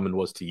Andre Drummond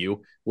was to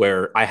you,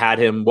 where I had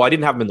him. Well, I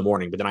didn't have him in the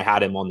morning, but then I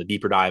had him on the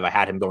deeper dive. I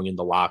had him going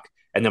into lock.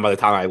 And then by the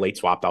time I late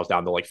swapped, I was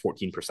down to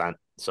 14%.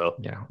 So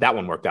that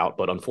one worked out.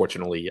 But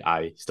unfortunately,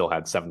 I still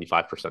had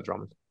 75%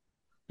 Drummond.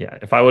 Yeah,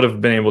 if I would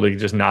have been able to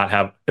just not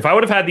have, if I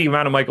would have had the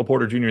amount of Michael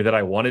Porter Jr. that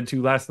I wanted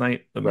to last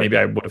night, maybe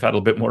I would have had a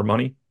little bit more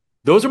money.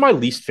 Those are my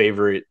least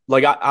favorite.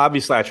 Like,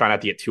 obviously, I try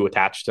not to get too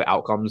attached to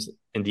outcomes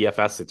in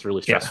DFS. It's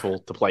really Yeah. stressful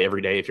to play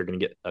every day if you're going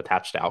to get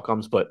attached to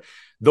outcomes. But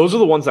those are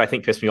the ones that I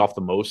think piss me off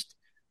the most.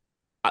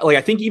 Like,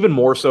 I think even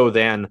more so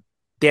than,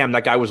 damn,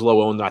 that guy was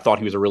low owned and I thought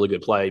he was a really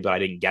good play, but I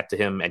didn't get to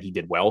him and he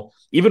did well.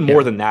 Even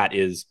more Yeah. than that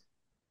is,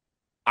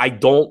 I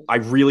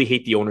really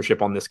hate the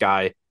ownership on this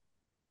guy.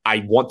 I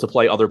want to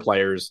play other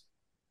players,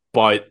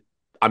 but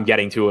I'm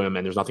getting to him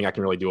and there's nothing I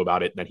can really do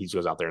about it. And then he just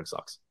goes out there and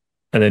sucks.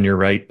 And then you're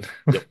right.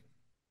 Yep.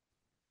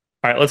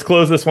 All right, let's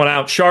close this one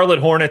out. Charlotte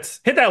Hornets.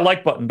 Hit that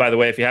like button, by the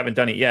way, if you haven't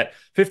done it yet.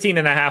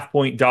 15.5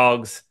 point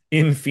dogs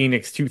in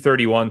Phoenix,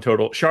 231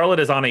 total. Charlotte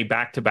is on a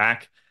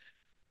back-to-back.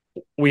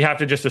 We have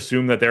to just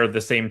assume that they're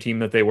the same team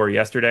that they were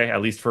yesterday,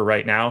 at least for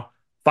right now.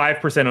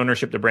 5%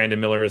 ownership to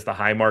Brandon Miller is the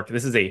high mark.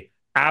 This is a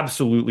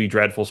absolutely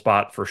dreadful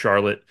spot for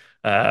Charlotte.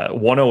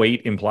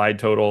 108 implied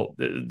total.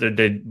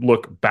 They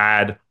look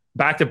bad.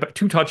 Back to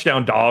two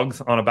touchdown dogs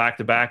on a back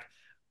to back.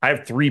 I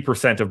have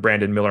 3% of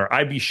Brandon Miller.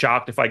 I'd be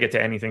shocked if I get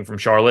to anything from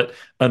Charlotte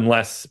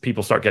unless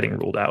people start getting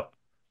ruled out.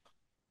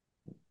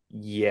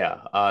 Yeah.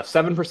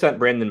 7%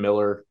 Brandon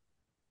Miller,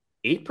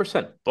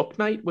 8% Book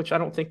Night, which I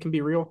don't think can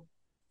be real.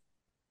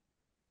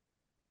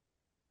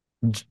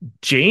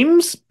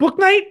 James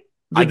Booknight?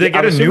 Did they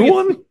get I'm a new assuming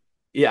one?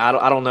 yeah,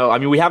 I don't know. I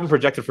mean, we haven't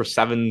projected for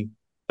seven.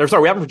 Or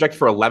sorry, we haven't projected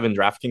for 11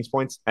 DraftKings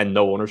points and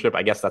no ownership.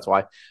 I guess that's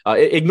why.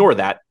 Ignore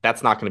that.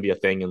 That's not going to be a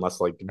thing unless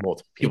like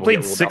multiple He people get played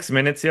ruled out. 6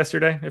 minutes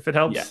yesterday, if it Yeah,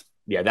 helps,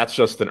 yeah, that's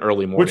just an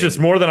early which is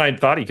morning. more than I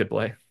thought he could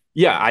play.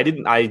 Yeah, I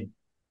didn't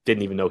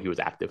even know he was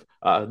active.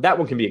 That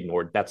one can be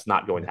ignored. That's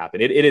not going to happen.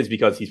 It is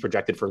because he's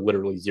projected for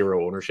literally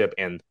zero ownership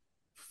and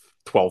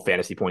 12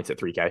 fantasy points at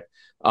 3K.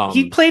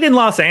 He played in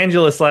Los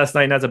Angeles last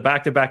night and has a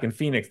back-to-back in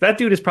Phoenix. That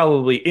dude is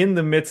probably in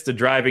the midst of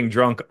driving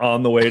drunk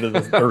on the way to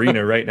the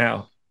arena right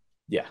now.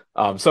 Yeah.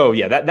 So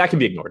yeah, that can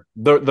be ignored.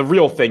 The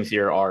real things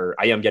here are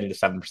I am getting to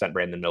 7%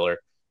 Brandon Miller.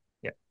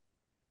 Yeah.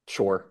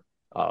 Sure.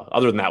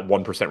 Other than that,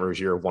 1%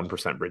 Rozier,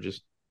 1%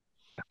 Bridges.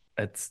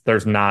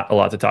 There's not a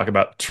lot to talk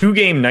about.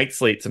 2-game night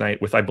slate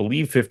tonight with, I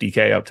believe,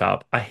 50K up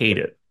top. I hate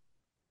it.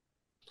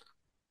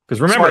 Because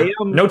remember,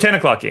 no 10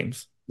 o'clock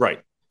games.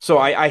 Right. So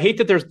I hate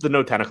that there's the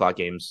no 10 o'clock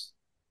games,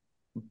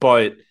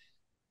 but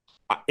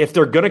if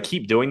they're going to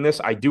keep doing this,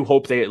 I do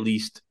hope they at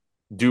least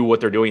do what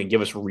they're doing and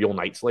give us real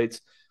night slates.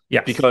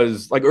 Yes.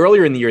 Because like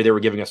earlier in the year, they were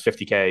giving us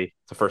 50K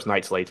the first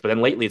night slates, but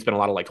then lately it's been a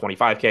lot of like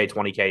 25K,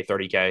 20K,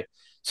 30K.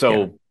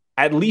 So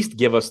at least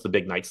give us the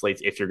big night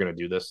slates if you're going to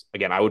do this.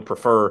 Again, I would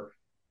prefer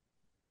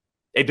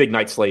a big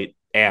night slate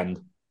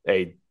and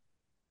a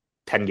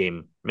 10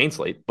 game main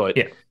slate, but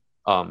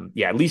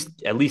at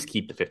least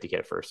keep the 50K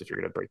at first if you're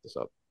going to break this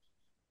up.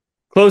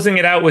 Closing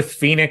it out with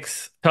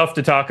Phoenix, tough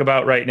to talk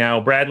about right now.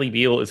 Bradley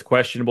Beal is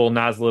questionable.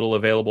 Nas Little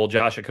available.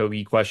 Josh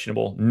Okogie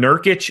questionable.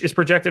 Nurkic is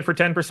projected for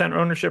 10%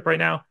 ownership right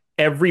now.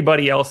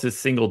 Everybody else is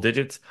single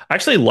digits. I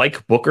actually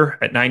like Booker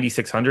at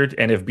 9,600.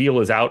 And if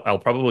Beal is out, I'll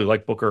probably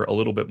like Booker a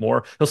little bit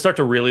more. He'll start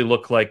to really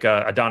look like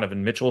a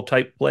Donovan Mitchell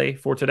type play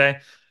for today.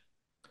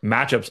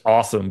 Matchup's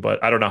awesome,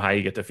 but I don't know how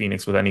you get to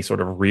Phoenix with any sort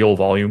of real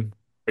volume.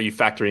 Are you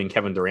factoring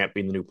Kevin Durant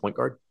being the new point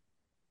guard?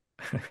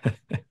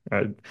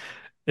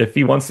 If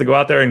he wants to go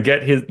out there and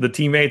get the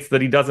teammates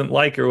that he doesn't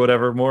like or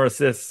whatever, more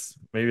assists,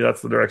 maybe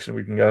that's the direction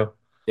we can go.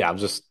 Yeah,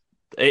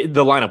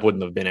 the lineup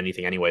wouldn't have been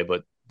anything anyway,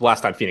 but the last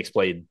time Phoenix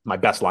played, my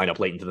best lineup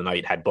late into the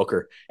night had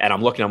Booker, and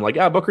I'm like,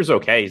 Booker's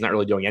okay. He's not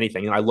really doing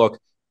anything. And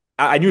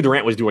I knew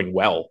Durant was doing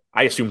well.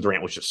 I assumed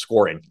Durant was just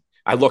scoring.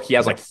 He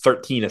has like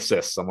 13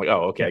 assists. I'm like,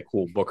 oh, okay,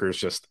 cool. Booker's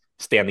just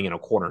standing in a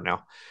corner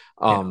now.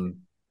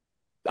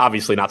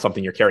 Obviously not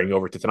something you're carrying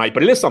over to tonight,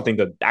 but it is something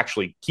to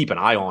actually keep an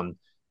eye on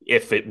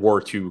if it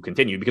were to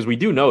continue, because we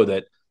do know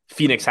that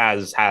Phoenix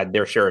has had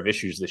their share of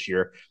issues this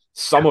year.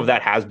 Some of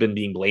that has been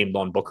being blamed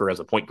on Booker as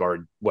a point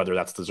guard, whether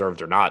that's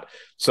deserved or not.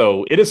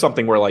 So it is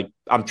something where like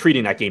I'm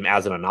treating that game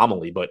as an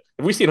anomaly. But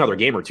if we see another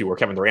game or two where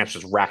Kevin Durant's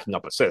just racking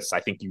up assists, I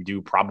think you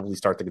do probably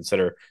start to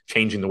consider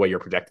changing the way you're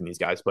projecting these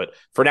guys. But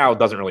for now, it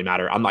doesn't really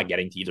matter. I'm not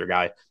getting to either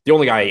guy. The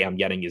only guy I am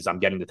getting is I'm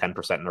getting the 10%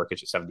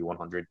 Nurkic at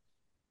 7,100.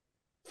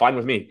 Fine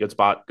with me. Good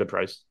spot, good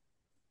price.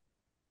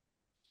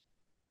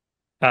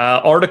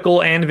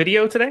 Article and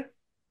video today?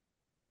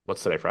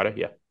 What's today, Friday?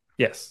 Yeah.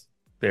 Yes.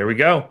 There we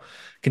go.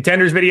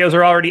 Contenders videos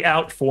are already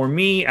out for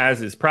me,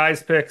 as is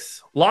Prize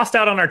Picks. Lost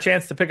out on our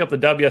chance to pick up the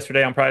dub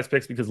yesterday on Prize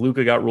Picks because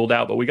Luka got ruled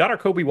out, but we got our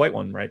Kobe White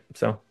one right.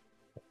 So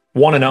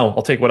 1-0.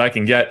 I'll take what I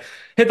can get.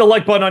 Hit the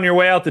like button on your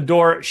way out the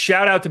door.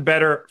 Shout out to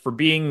Better for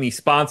being the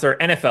sponsor.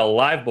 NFL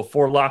Live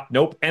Before Lock.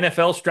 Nope.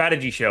 NFL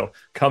Strategy Show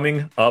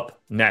coming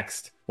up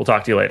next. We'll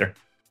talk to you later.